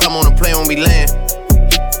don't even come on the plane when we land.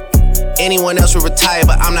 Anyone else would retire,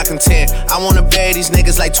 but I'm not content. I wanna bury these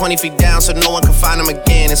niggas like 20 feet down so no one can find them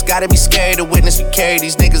again. It's gotta be scary to witness me carry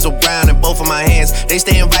these niggas around in both of my hands. They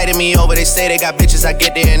stay inviting me over, they say they got bitches, I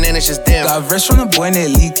get there and then it's just them. Got a verse from the boy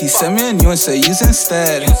named Leet, he sent me a new and said use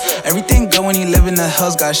instead. Everything good when you live in the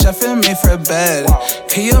hills, got a chef and made for a bed.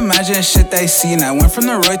 Can you imagine shit they seen? I went from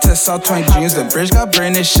the Roy to South 20 Dreams, the bridge got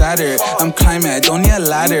burned and shattered. I'm climbing, I don't need a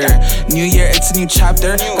ladder. New year, it's a new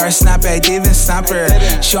chapter. Got her snap it, I didn't even snap her.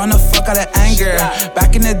 She wanna fuck out of anger.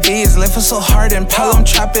 Back in the days, life was so hard and Pelham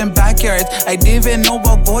trapping backyards. I didn't even know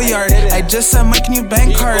about Goyard. I just said Mike, new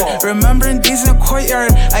bank card. Remembering days in the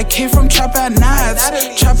courtyard. I came from trap at Nats.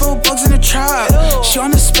 Trap with bugs in the trap. She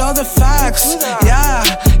wanna spell the facts. Yeah,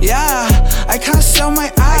 I can't sell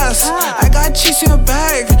my ass. I got cheese in a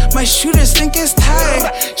bag. My shooters think it's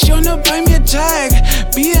tag. She wanna buy me a jag.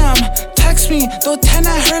 BM, text me, throw 10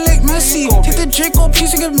 at her like Messi. Take the Draco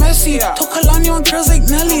piece and get messy. Told Kalani on girls like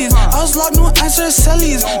Nelly's. I was locked, no answer to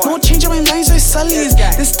Sellies. No change on my lines or Sully's.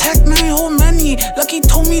 This tech 9 hold many. Lucky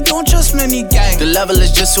told me don't trust many, gang. The level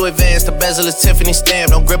is just too advanced. The bezel is Tiffany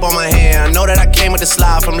stamp. Don't grip on my hand. I know that I came with the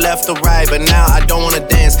slide from left to right, but now I don't wanna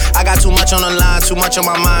dance. I got too much on the line, too much on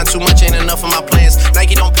my mind. Too much ain't enough of my plans.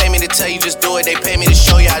 Nike don't pay me to tell you just do it. They pay me to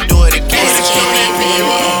show you I do it again.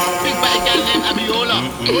 Big bag gal in Abiola.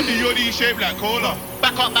 Yodi shaped like cola.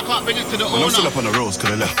 Back up, bring it to the owner. I'm still up on the roads,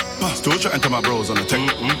 cause I left. Still chatting to my bros on the tech.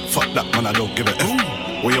 Fuck that, man, I don't give a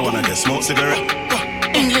F. Where you wanna get smoked cigarette?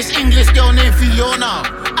 English girl named Fiona.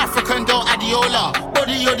 African girl Adiola.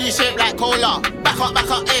 Body yodi shaped like cola. Back up,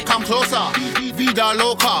 hey, come closer. Vida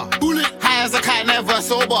loca. High as a kite, never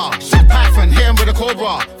sober. Shit Python, hit him with a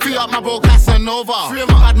cobra. Free up my bro Casanova. Free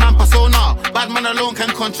my bad man persona. Bad man alone can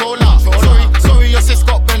control her. Sorry, your sis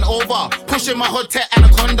got bent over. Pushing my hood tech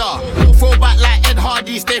anaconda. Throw back like Ed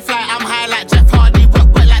Hardy. Stay fly, I'm high like Jeff Hardy.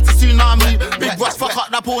 Work like the tsunami. Big Russ, fuck up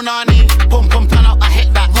the punani. Pum, turn up, I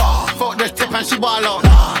hit that. Fuck the tip and she ball out.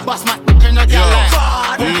 Bust my in the gal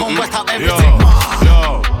like. Pum, wet up everything.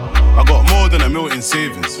 Yo, I got more than $1 million in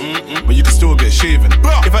savings, but you can still get shaven.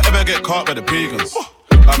 If I ever get caught by the pagans,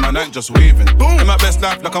 I like my night just waving. In my best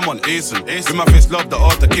life, like I'm on acing. With my face, love the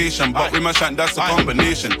altercation, but with my shank, that's a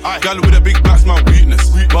combination. Girl with a big back's my weakness,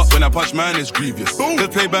 but when I punch, man, it's grievous.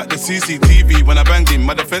 Just play back the CCTV when I banged him.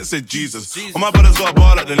 My defense said Jesus. All my brothers got a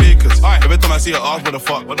ball like the Lakers. Every time I see her arch, what the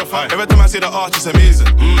fuck? Every time I see the arch, it's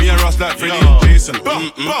amazing. Me and Ross like Freddie and Jason.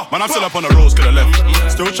 Man, I'm still up on the roads, could have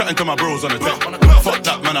left. Still chatting to my bros on the deck. Fuck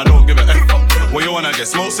that, man, I don't give a F. What you wanna get?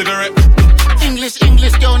 Smoke cigarette? English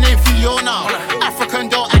girl named Fiona. African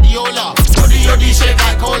girl Adiola. Yodi shape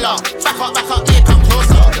like cola. Back up, here, come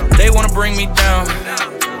closer. They wanna bring me down,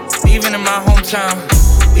 even in my hometown.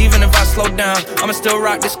 Even if I slow down, I'ma still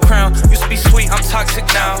rock this crown. Used to be sweet, I'm toxic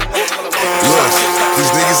now. Look,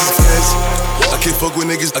 these niggas is fancy. I can't fuck with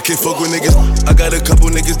niggas, I got a couple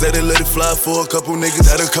niggas that'll let it fly for a couple niggas.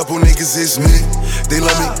 That a couple niggas is me. They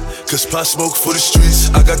love me, cause pot smoke for the streets.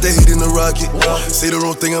 I got that heat in the rocket. Say the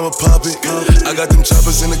wrong thing, I'ma pop it. I got them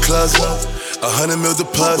choppers in the closet. 100 mil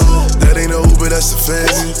deposit. That ain't a Uber, that's a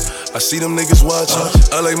fancy. I see them niggas watching.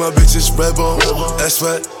 I like my bitches red bone, that's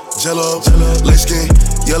fat. Jello, light skin,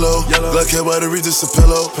 yellow, black hair by the Regis a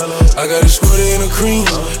pillow. I got a squirty and a cream.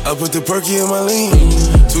 I put the perky in my lean.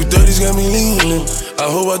 230's got me leaning.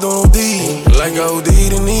 I hope I don't OD, like I OD'd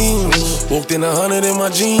in Eames. Walked in 100 in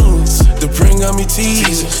my jeans. The print got me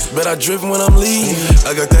teased, but I drift when I'm leaving.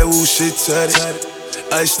 I got that woo shit tatted.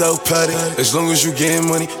 Iced out patty. As long as you getting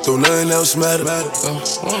money, don't nothing else matter.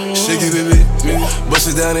 Shake it, baby.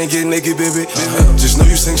 Bust it down and get naked, baby. Just know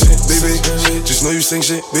you sing shit, baby. Just know you sing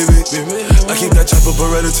shit, baby. I keep that chopper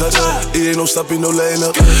Beretta touch. It ain't no stopping, no letting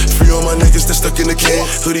up. Free all my niggas that stuck in the can.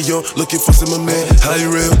 Hoodie on, looking for some man. How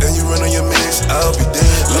you real and you run on your mans? I'll be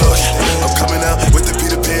dead. Look, I'm coming out with the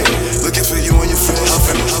Peter Pan. Looking for you and your friends.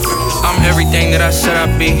 I'm everything that I said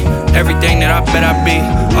I'd be, everything that I bet I'd be.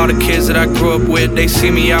 All the kids that I grew up with, they see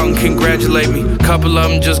me out and congratulate me. Couple of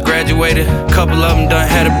them just graduated, couple of them done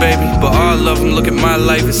had a baby. But all of them look at my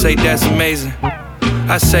life and say that's amazing.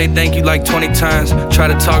 I say thank you like 20 times. Try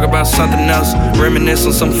to talk about something else, reminisce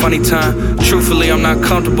on some funny time. Truthfully, I'm not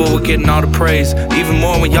comfortable with getting all the praise. Even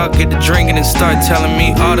more when y'all get to drinking and start telling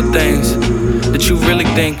me all the things that you really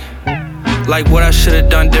think. Like what I should've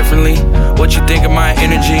done differently, what you think of my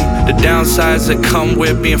energy, the downsides that come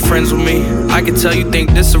with being friends with me. I can tell you think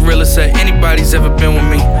this the realest that anybody's ever been with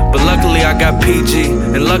me. But luckily I got PG,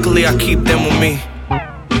 and luckily I keep them with me.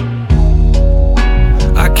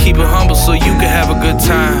 I keep it humble so you can have a good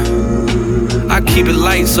time. I keep it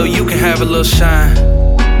light so you can have a little shine.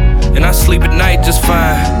 And I sleep at night just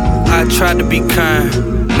fine. I tried to be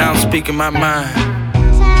kind, now I'm speaking my mind.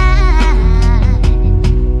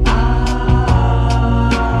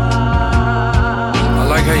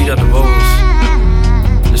 I like how you got the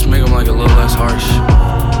vocals. Just make them like a little less harsh.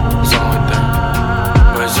 Something like that.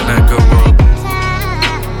 But it's in that good world.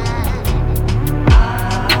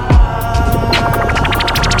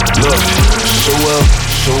 Look,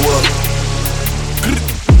 show up.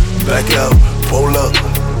 Back out, pull up.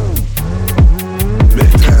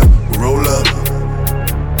 Big time, roll up.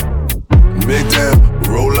 Big time,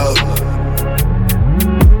 roll up.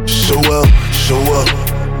 Show up.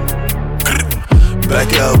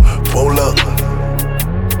 Back out, pull up.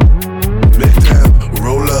 Big time,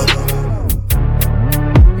 roll up.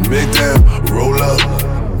 Big time, roll up.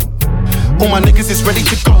 All my niggas is ready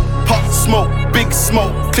to go. Pop smoke, big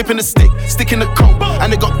smoke, clipping the stick in the coat.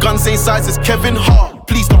 And they got guns same size as Kevin Hart.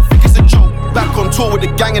 Please don't think it's a joke. Back on tour with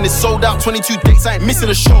the gang and it's sold out. 22 dates, I ain't missing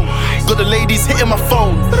a show. Got the ladies hitting my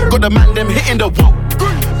phone, got the man them hitting the wall.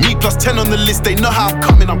 Me plus 10 on the list, they know how I'm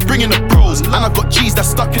coming, I'm bringing the bros. And I got G's that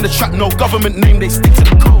stuck in the trap, no government name, they stick to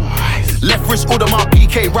the code. Left wrist, order my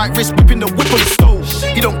PK, right wrist, whipping the whip on the stove.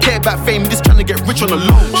 He don't care about fame, just trying to get rich on the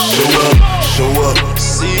low. Show up.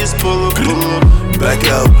 See us pull up. Back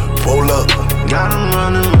out, pull up. Got him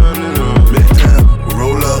running. Big time,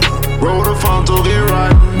 roll up. Roll the phone to get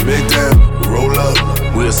right. Big time, roll up.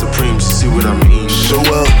 We're supreme, see what I mean. Show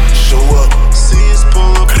up. See us pull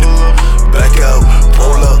up. Back out,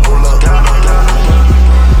 pull up.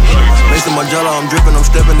 Mason Margiela, I'm dripping, I'm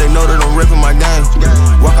stepping, they know that I'm ripping my game.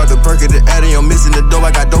 Walk out the perk at the Addy, I'm missing the dope,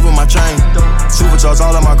 I got dope in my chain. Supercharged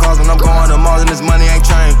all of my cars when I'm going to Mars and this money ain't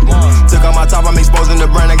chain. Took out my top, I'm exposing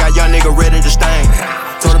the brand, I got young nigga ready to stain.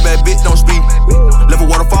 Told a bad bitch don't speak, left a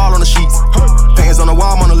waterfall on the sheets. Pants on the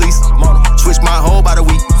wall, I'm on the lease. Switch my whole by the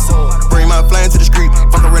week. Bring my flame to the street,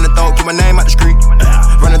 fuck her in the throat, keep my name out the street.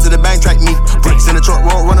 Running to the bank, track me. Bricks in the truck,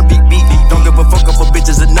 roll, run a beat. Don't give a fuck if a bitch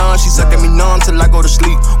is a nun. She sucking me numb till I go to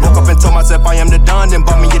sleep. Woke up and told myself I am the done. then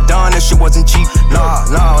bought me a Don, that shit wasn't cheap.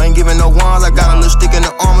 Nah, ain't giving no ones, I got a little stick in the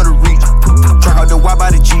arm of the reach. Truck out the Y by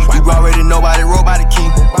the G, you already know by the roll by the key.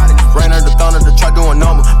 Rain under the thunder, the truck doing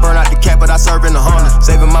normal. Burn out the cap, but I serve in the Honda.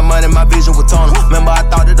 Saving my money, my vision was tunnel. Remember, I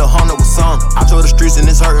thought that the Honda was some. I told the streets and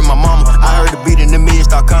it's hurting my mama. I heard the beat and the millions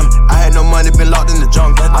start coming. I had no money, been locked in the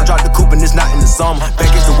jungle. I dropped the coupe and it's not in the summer.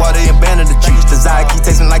 Package the water and abandoned the G's. Desire keep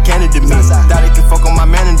tasting like candy to me. Thought it could fuck on my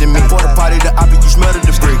man and to me. For the party, the opposite, you smell the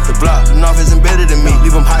debris. The block, the north is embedded in me.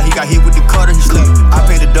 Leave him hot, he got hit with the cutter, he sleep. I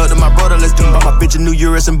paid the duck to my brother, let's do. Bought my bitch a new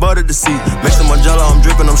Urus and butter to see. Mix some Angela, I'm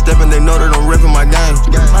dripping, I'm stepping. They know that I'm ripping my game.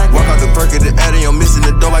 Walk out the perk at the Addy, I'm missing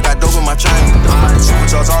the dope, I got dope in my chain.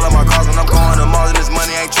 Supercharge all of my cars when I'm going to malls and this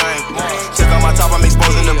money ain't trained. Took out my top, I'm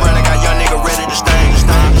exposing the brand, I got young nigga ready to stain.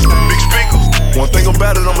 Big speakers. One thing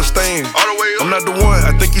about it, I'ma stand. I'm not the one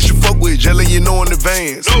I think you should fuck with, jelly you know in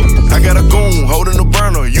advance. I got a goon holding the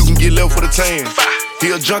burner, you can get left for the tan. He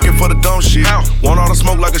a junkie for the dumb shit. Want all the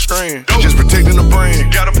smoke like a strand. Just protecting the brand.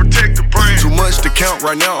 Gotta protect the brand. Too much to count.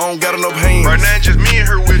 Right now I don't got enough hands. Right now just me and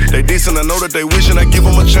her with it. They decent, I know that they wishing I give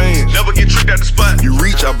them a chance. Never get tricked at the spot. You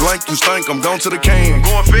reach, I blank, you stink, I'm gone to the can.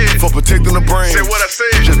 Going fed. For protecting the brand. Say what I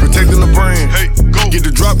said. Just protecting the brand. Hey, go. Get the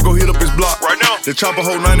drop, go hit up his block. Right now. The chopper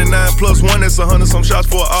hold 99 plus 1, that's 100 some shots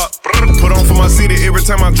for a op. Put on for my city every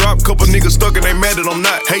time I drop. Couple niggas stuck and they mad that I'm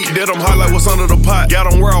not. Hate that I'm hot like what's under the pot. Got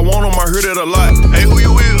them where I want them, I heard it a lot. Hey, who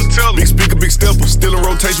you is? Tell me. Big speaker, big stepper. Still in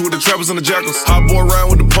rotation with the trappers and the jackals. Hot boy round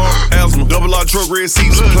with the pump, asthma. Double R truck, red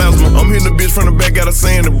seats, plasma. I'm hitting the bitch from the back, got a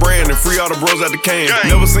saying the brand and free all the bros out the can.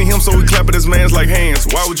 Never seen him, so we clap at his mans like hands.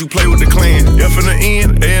 Why would you play with the clan? F in the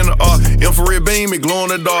N, A in the R. Infrared beam, it glow in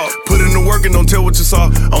the dark. Put in the work and don't tell what you saw.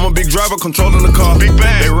 I'm a big driver, controlling the car. Big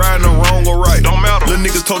bang. They riding the wrong or right. Don't matter. Little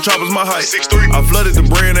niggas told choppers my height. 6'3". I flooded the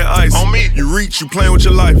brand and ice. On me. You reach, you playing with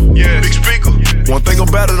your life. Yeah. Big speaker. One thing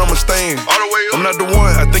about it, I'ma stand. All the way up. I'm not the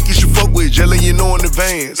one I think you should fuck with. Jelly, you know in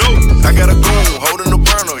advance. No. I got a goon holding the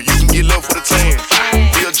burner. You can get love for the tan.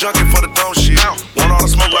 Be a junkie for the dumb shit. Want all the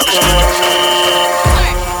smoke like a strand.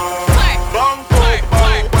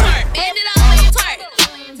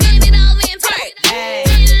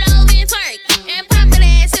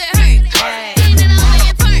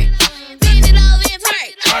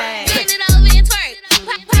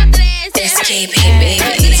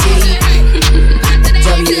 S.K.R.E.E.T.Z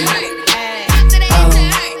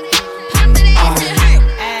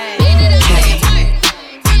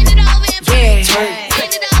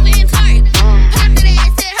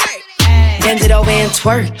Bend it over and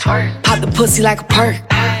twerk. Pop the pussy like a perk.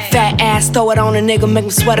 Fat ass, throw it on a nigga, make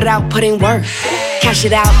him sweat it out, put in work. Cash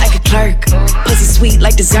it out like a clerk. Pussy sweet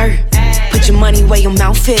like dessert. Put your money where your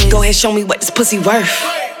mouth is. Go ahead, show me what this pussy worth.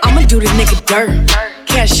 I'ma do this nigga dirt.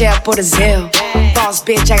 Cash out for the Zelle. Boss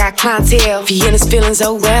bitch, I got clientele. If he in his feelings,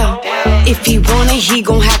 oh well. If he want it, he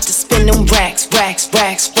gon' have to spend them racks.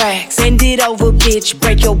 Bend it over, bitch,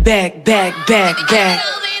 break your back. Twerk.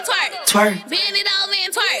 Bend it over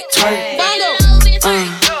and twerk. Twerk. Bend it over and twerk.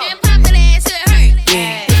 And pop that ass to hurt.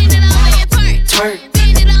 Yeah. Bend it over and twerk. Twerk.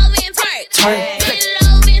 Bend it over and twerk. Twerk. Bend it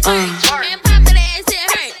over and twerk. And pop that ass to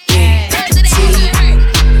hurt. Yeah. Pop that ass to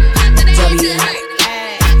hurt. Pop that ass to hurt. Pop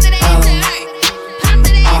that ass to hurt. Pop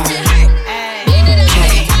that ass to hurt. Bend it over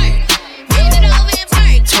and twerk. Bend it over and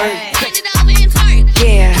twerk. Twerk. Bend it over and twerk.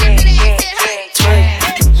 Yeah. Pop that ass to hurt. Twerk.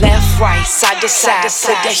 Left, right, side to side.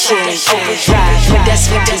 Put that shit in overdrive. Put that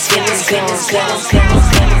sweetness, goodness.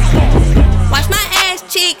 Watch my ass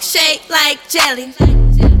cheek shake like jelly.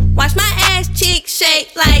 Watch my ass cheek shake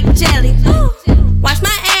like jelly. Watch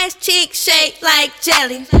my ass cheek shake like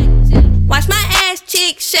jelly. Watch my ass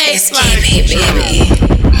cheek shake like jelly.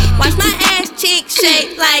 Watch my ass cheek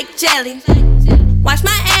shake like jelly. Watch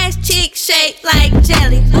my ass cheek shake like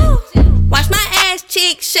jelly. Watch my ass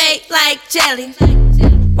cheek shake like jelly.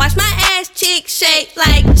 Watch my ass cheek shake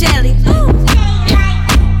like jelly. Yeah.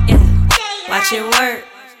 Watch it work.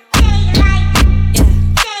 Yeah.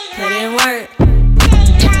 Put in work.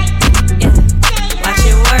 Yeah. Watch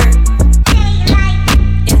it work. Yeah.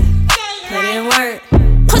 Put in work.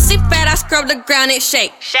 Pussy fat, I scrub the ground, it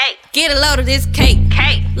shake. Get a load of this cake.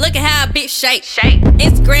 Look at how a bitch shake.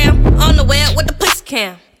 Instagram on the web with the pussy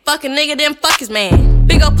cam. Fuck a nigga, then fuck his man.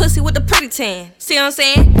 Big ol' pussy with the pretty tan. See what I'm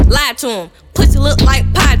saying? Lie to him. Pussy look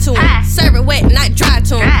like pie to him. Serve it wet, not dry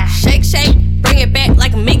to him. Shake, bring it back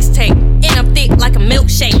like a mixtape. And I'm thick like a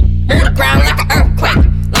milkshake. Move the ground like an earthquake.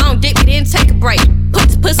 Long dick, we didn't take a break. Put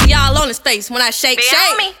the pussy all on his face when I shake.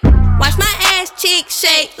 Watch my ass cheek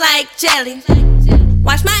shake like jelly.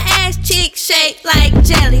 Watch my ass cheek shake like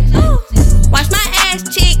jelly. Watch my ass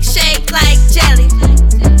cheek shake like jelly.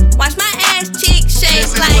 Watch my ass cheek shake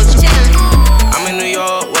like jelly. I'm in New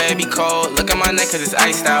York, where it be cold. Look at my neck, cause it's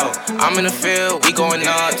iced out. I'm in the field, we going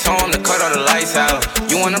up, told him to cut all the lights out.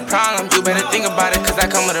 You want a problem, you better think about it, cause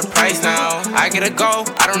I come with a price now. I get a go,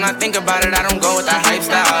 I do not think about it, I don't go with that hype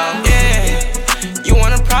style. Yeah, you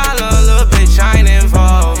want a problem, little bitch, I ain't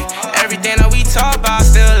involved. Everything that we talk about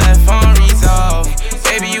still left unresolved.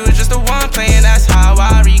 Baby, you was just the one playing, that's how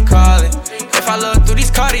I recall it. If I look through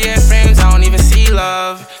these Cartier frames, I don't even see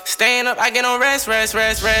love. Staying up, I get no rest.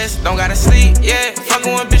 Don't gotta sleep, yeah.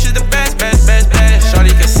 Fucking with bitches the best.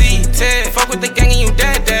 Shorty can see, Ted. Fuck with the gang and you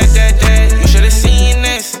dead. You should've seen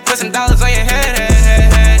this. Put some dollars on your head.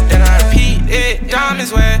 Then I repeat it.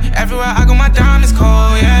 Diamonds wet. Everywhere I go, my diamonds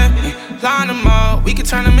cold, yeah. Line them up, we can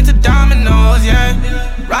turn them into dominoes, yeah.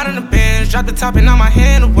 Ride on the bench, drop the top and now my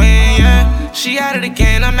hand away, yeah. She at it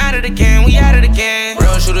again, I'm at it again, we at it again.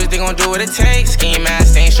 Real shooters, they gon' do what it takes. Scheme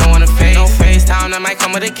ass, they ain't showing a face. No FaceTime, that might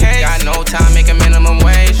come with a case. Got no time, make a minimum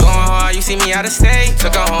wage. Going hard, you see me out of state.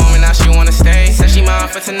 Took her home and now she wanna stay. Said she mine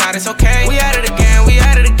for tonight, it's okay. We at it again, we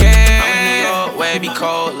at it again. I'm in New York, where it be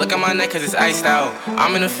cold. Look at my neck cause it's iced out.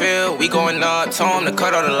 I'm in the field, we going up. Told him to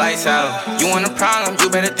cut all the lights out. You want a problem,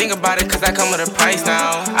 you better think about it, cause I come with a price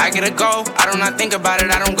now. I get a go, I do not think about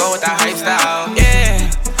it, I don't go with that hype style.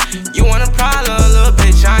 Yeah, you want a problem, little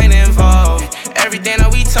bitch, I ain't involved. Everything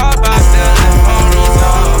that we talk about still left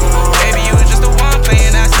unresolved. Baby, you was just the one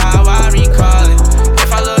playing, that's how I recall it.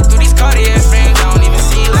 If I look through these Cartier frames, I don't even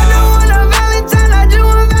see love. I don't want a Valentine, I just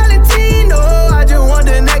want Valentino. I just want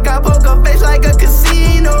the neck, I poke her face like a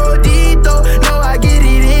casino. Dito, no, I get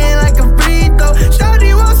it in like a burrito.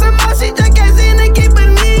 Shorty want some more, she just can't seem to keep a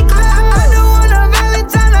neat close. I don't want a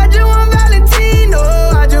Valentine, I just want Valentino.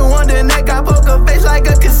 I just want the neck, I poke her face like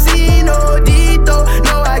a casino. Dito,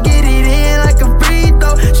 no, I get it in like a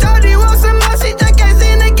burrito. Shorty want some more, she just can't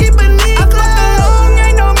seem to keep a neat close. I fucked along,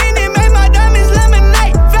 ain't no minute, made my diamonds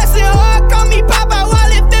lemonade. Flexing hard, call me Popeye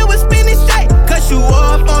while it fit with spinning straight. Cut you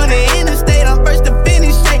off on the interstate, I'm first to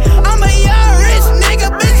finish straight. I'm a young rich nigga,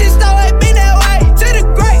 bitches so it been that way. To the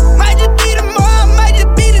great, might just be tomorrow, might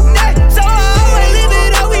just be today. So I always live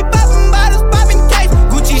it up, we poppin' bottles, poppin' case.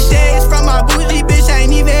 Gucci shades from my bougie bitch, I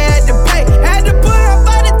ain't even had to pay. Had to put on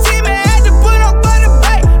for the team and had to put on for the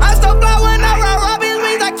bay. I still fly when I ride Robin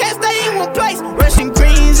wings, I can't stay in one place. Russian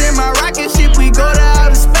greens in my rocket ship, we go to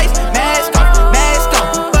outer space. Mask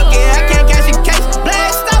on, fuck it, I can't catch a case.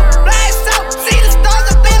 Blast out, see the stars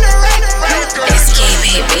up in the rain.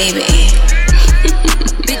 S.K.R.E.E.T.Z, baby.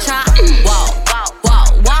 Bitch, I walk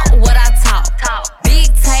what I talk. Big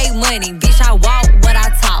take money, bitch, I walk what I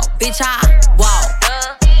talk. Bitch, I walk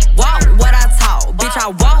what I talk. Bitch, I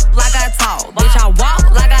walk like I talk. Bitch, I walk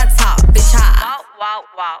like I talk. Bitch, I walk.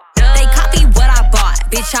 They copy what I bought.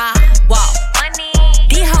 Bitch, I walk.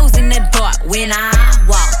 These hoes in the dark when I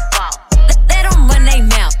walk. Let them run they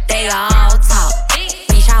mouth, they all talk.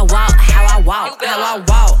 Bitch, I walk how I walk. How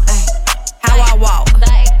I walk.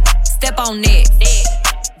 Step on it.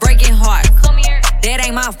 Breaking heart. That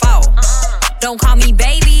ain't my fault. Don't call me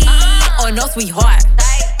baby or no sweetheart.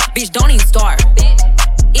 Bitch, don't even start.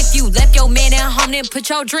 If you left your man at home, then put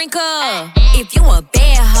your drink up. If you a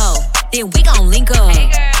bad hoe, then we gon' link up.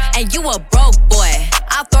 And you a broke boy,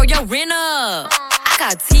 I'll throw your rent up. I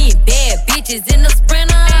got 10 bad bitches in the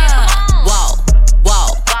Sprinter. Walk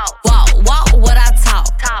what I talk.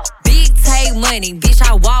 Big take money, bitch,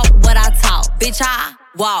 I walk what I talk. Bitch, I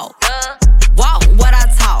walk what I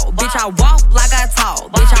talk. Bitch, I walk like I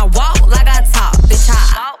talk. Bitch, I walk like I talk. Bitch,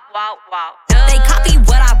 I walk. They copy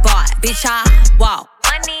what I bought. Bitch, I walk.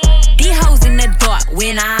 These hoes in the dark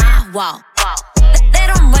when I walk.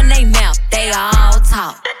 Let them run they mouth, they all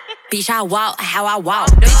talk. Bitch, I walk how I walk.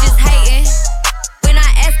 Bitches hating. When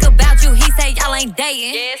I ask about you, he say y'all ain't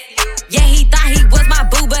dating. Yeah, he thought he was my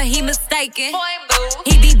boo, but he mistaken.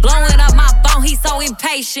 He be blowing up my phone, he so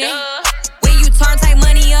impatient. When you turn, take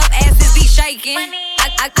money up, asses be shaking.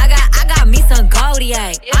 I got me some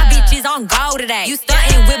Goldier. My bitches on gold today. You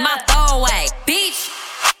stuntin' with my throwaway, bitch.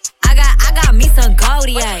 I got me some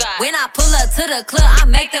Goldier. When I pull up to the club, I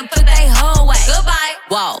make them put they whole way. Goodbye.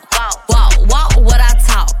 Walk what I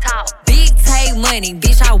talk. Big take money,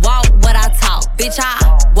 bitch, I walk what I talk. Bitch, I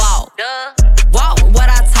walk what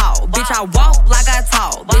I talk. Bitch, I walk like I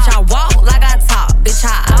talk. Bitch, I walk like I talk. Bitch, I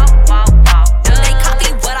walk. They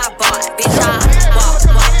copy what I bought. Bitch, I walk.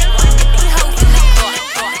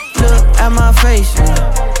 Look at my face,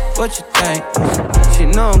 what you think? She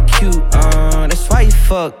know I'm cute, that's why you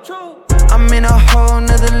fuck. I'm in a whole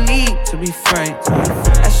nother league, to be frank.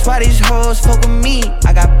 That's why these hoes fuck with me,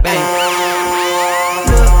 I got bank.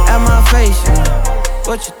 Look at my face,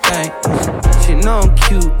 what you think? She know I'm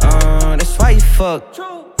cute, that's why you fuck.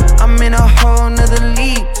 I'm in a whole nother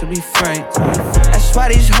league, to be frank. That's why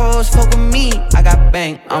these hoes fuck with me, I got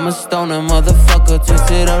bank. I'm a stoner motherfucker,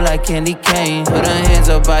 twisted up like candy cane. Put her hands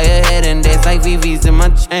up by your head and dance like VV's in my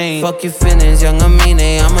chain. Fuck your feelings, young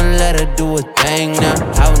Amine, I'ma let her do a thing now.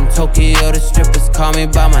 Out in Tokyo, the strippers call me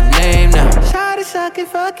by my name now. Shawty suckin',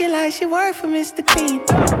 fuckin' like she work for Mr. Clean.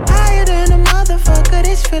 Higher than a motherfucker,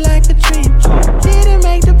 this feel like a dream. Didn't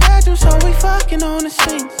make the bedroom, so we fucking on the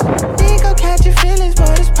swings. Think I'll catch your feelings,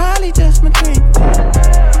 but it's probably just my dream.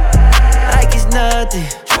 Like it's nothing,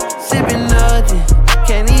 sipping nothing,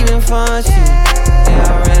 can't even function. Yeah,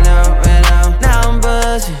 I ran out, now I'm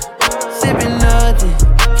buzzing. Sipping nothing,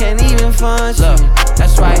 can't even function. Look,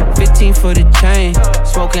 that's right, 15 for the chain,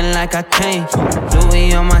 smoking like I can't.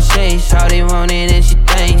 Louis on my shade, shawty want it and she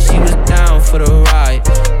thinks she was down for the ride,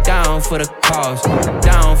 down for the cause,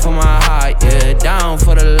 down for my heart, yeah, down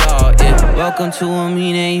for the law, yeah. Welcome to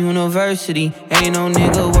Amine University. Ain't no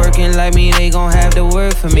nigga working like me, they gon' have to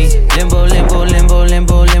work for me. Limbo, limbo, limbo,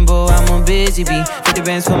 limbo, limbo, I'm a busy bee. 50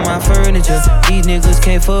 bands for my furniture, these niggas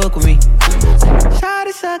can't fuck with me.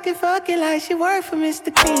 Shawty suckin', fuckin' like she work for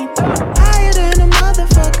Mr. Clean. Higher than a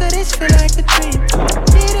motherfucker, this feel like a dream.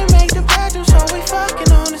 Didn't make the bedroom, so we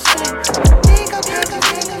fucking on the swing.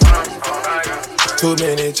 Too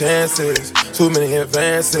many chances, too many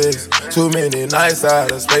advances, too many nights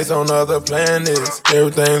out of space on other planets.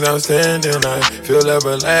 Everything's outstanding, I feel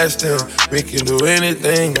everlasting. We can do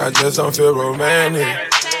anything, I just don't feel romantic.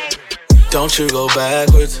 Don't you go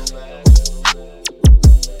backwards,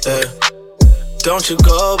 yeah. Don't you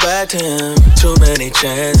go back to him. Too many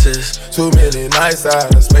chances, too many nights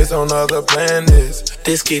out of space on other planets.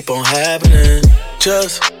 This keep on happening.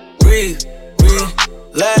 Just breathe,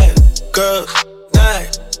 relax, girl.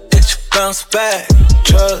 Night, it you bounce back.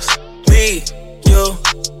 Trust me, you'll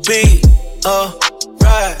be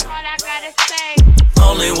alright.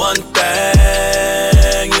 Only one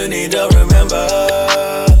thing you need to remember: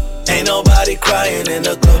 ain't nobody crying in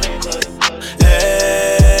the club.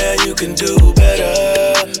 Yeah, you can do better.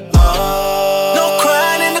 Oh, no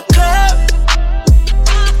crying in the club,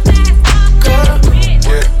 girl.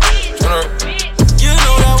 Yeah, you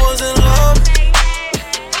know that wasn't love.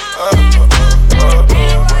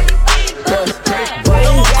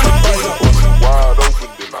 Wide open,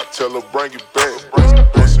 then I tell her bring it back.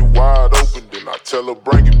 Bust it wide open, then I tell her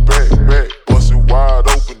bring it back. Bust it wide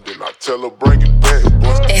open, then I tell her bring it back.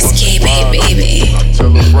 S.K.R.E.E.T.Z, baby. I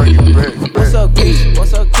tell her bring it back. What's up, Keisha?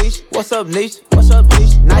 What's up, Keisha? What's up, Nisha? What's up,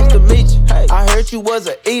 Nisha? Nice to meet you. Hey, I heard you was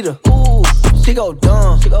a eater. Ooh, she go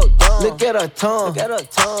dumb. Look at her tongue.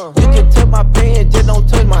 You can touch my pen, just don't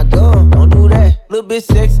touch my gum. Don't do that. Little bit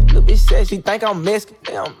sexy. She think I'm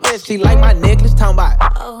Mexican. She like my necklace, talking about.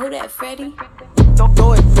 Oh, who that, Freddie?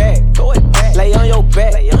 Throw it back. Lay on your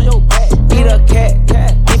back. Eat a cat.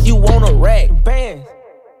 If you want a rack. Bands.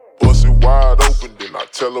 Bust it wide open, then I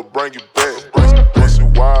tell her bring it back. Bust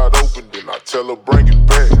it wide open, then I tell her bring it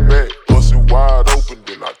back. Bust it wide open,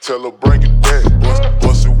 then I tell her bring it back. Bust it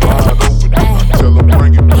wide open, then I tell her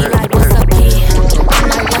bring it back. Like what's up, kid?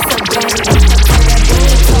 Like what's up, baby?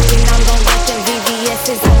 Talking, I'm gon' get them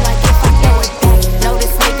VVS's. I'm like if I throw it back. Know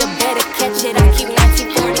this nigga better catch it. I keep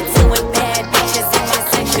 1942 and bad bitches in my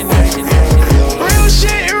section. Real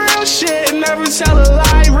shit, never tell a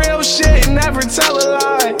lie. Real shit, never tell a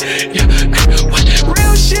lie. Yeah.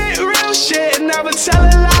 Real shit, never tell a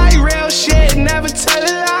lie. Real shit, never tell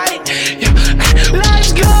a lie. Yeah.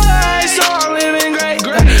 Life's good, so I'm living great.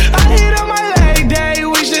 I hit on my leg day,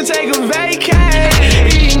 we should take a vacay.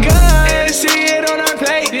 Eating good, see it on our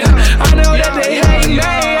plate. I know that they hate me,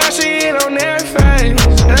 I see it on their face.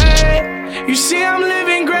 Hey, you see I'm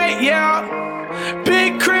living great, yeah.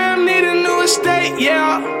 Big crib, need a new estate,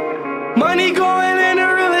 yeah. Money going into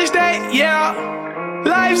real estate, yeah.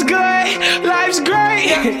 Life's good, life's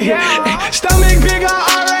great, yeah. Stomach big, I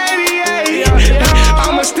already ate.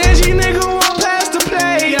 I'm a stingy nigga, won't pass the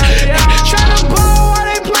plate. Tryna ball while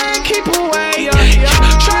they playin' keep away.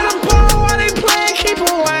 Tryna ball while they playin' keep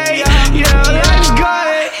away. Yeah, life's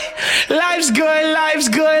good, life's good, life's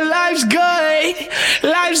good, life's good.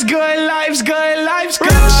 Life's good, life's good, life's good.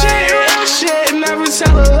 Real shit, never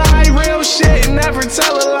tell a lie. Real shit, never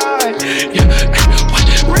tell a lie.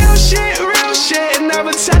 Real shit,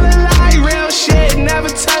 never tell a lie. Real shit, never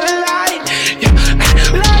tell a lie. Yeah.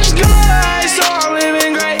 Life's good, so I'm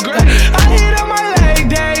living great. I hit on my leg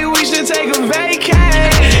day, we should take a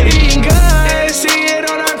vacay. Eating good, see it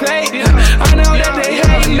on our plate. I know that they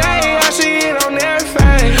hate me, I see it on their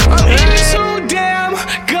face. I'm eating so damn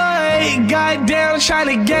good, goddamn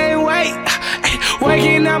tryna gain weight.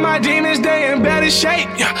 Waking up my demons, they in better shape.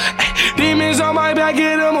 Demons on my back,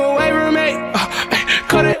 get them away from me.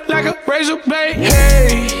 cut it like a razor blade.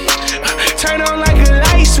 Hey, turn on like a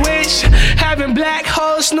light switch. Having black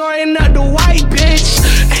hoes snoring up the white bitch.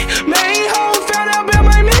 Main hoe fed up in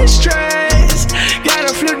my mistress.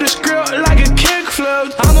 Gotta flip the script like a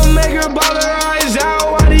kickflip. I'ma make her ball her eyes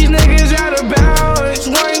out while these niggas out of bounds.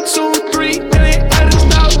 1, 2, 3 million, I just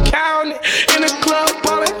stop counting. In the club,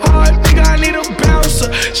 ballin' hard, think I need a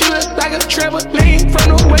bouncer. She look like a trampoline from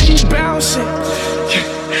the way she bouncing.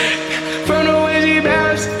 From the way she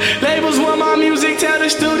bouncing. Labels want my music, tell the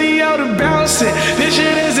studio to bounce it. This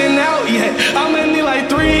shit isn't out yet, I'ma need like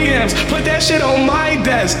 3 M's. Put that shit on my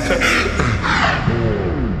desk.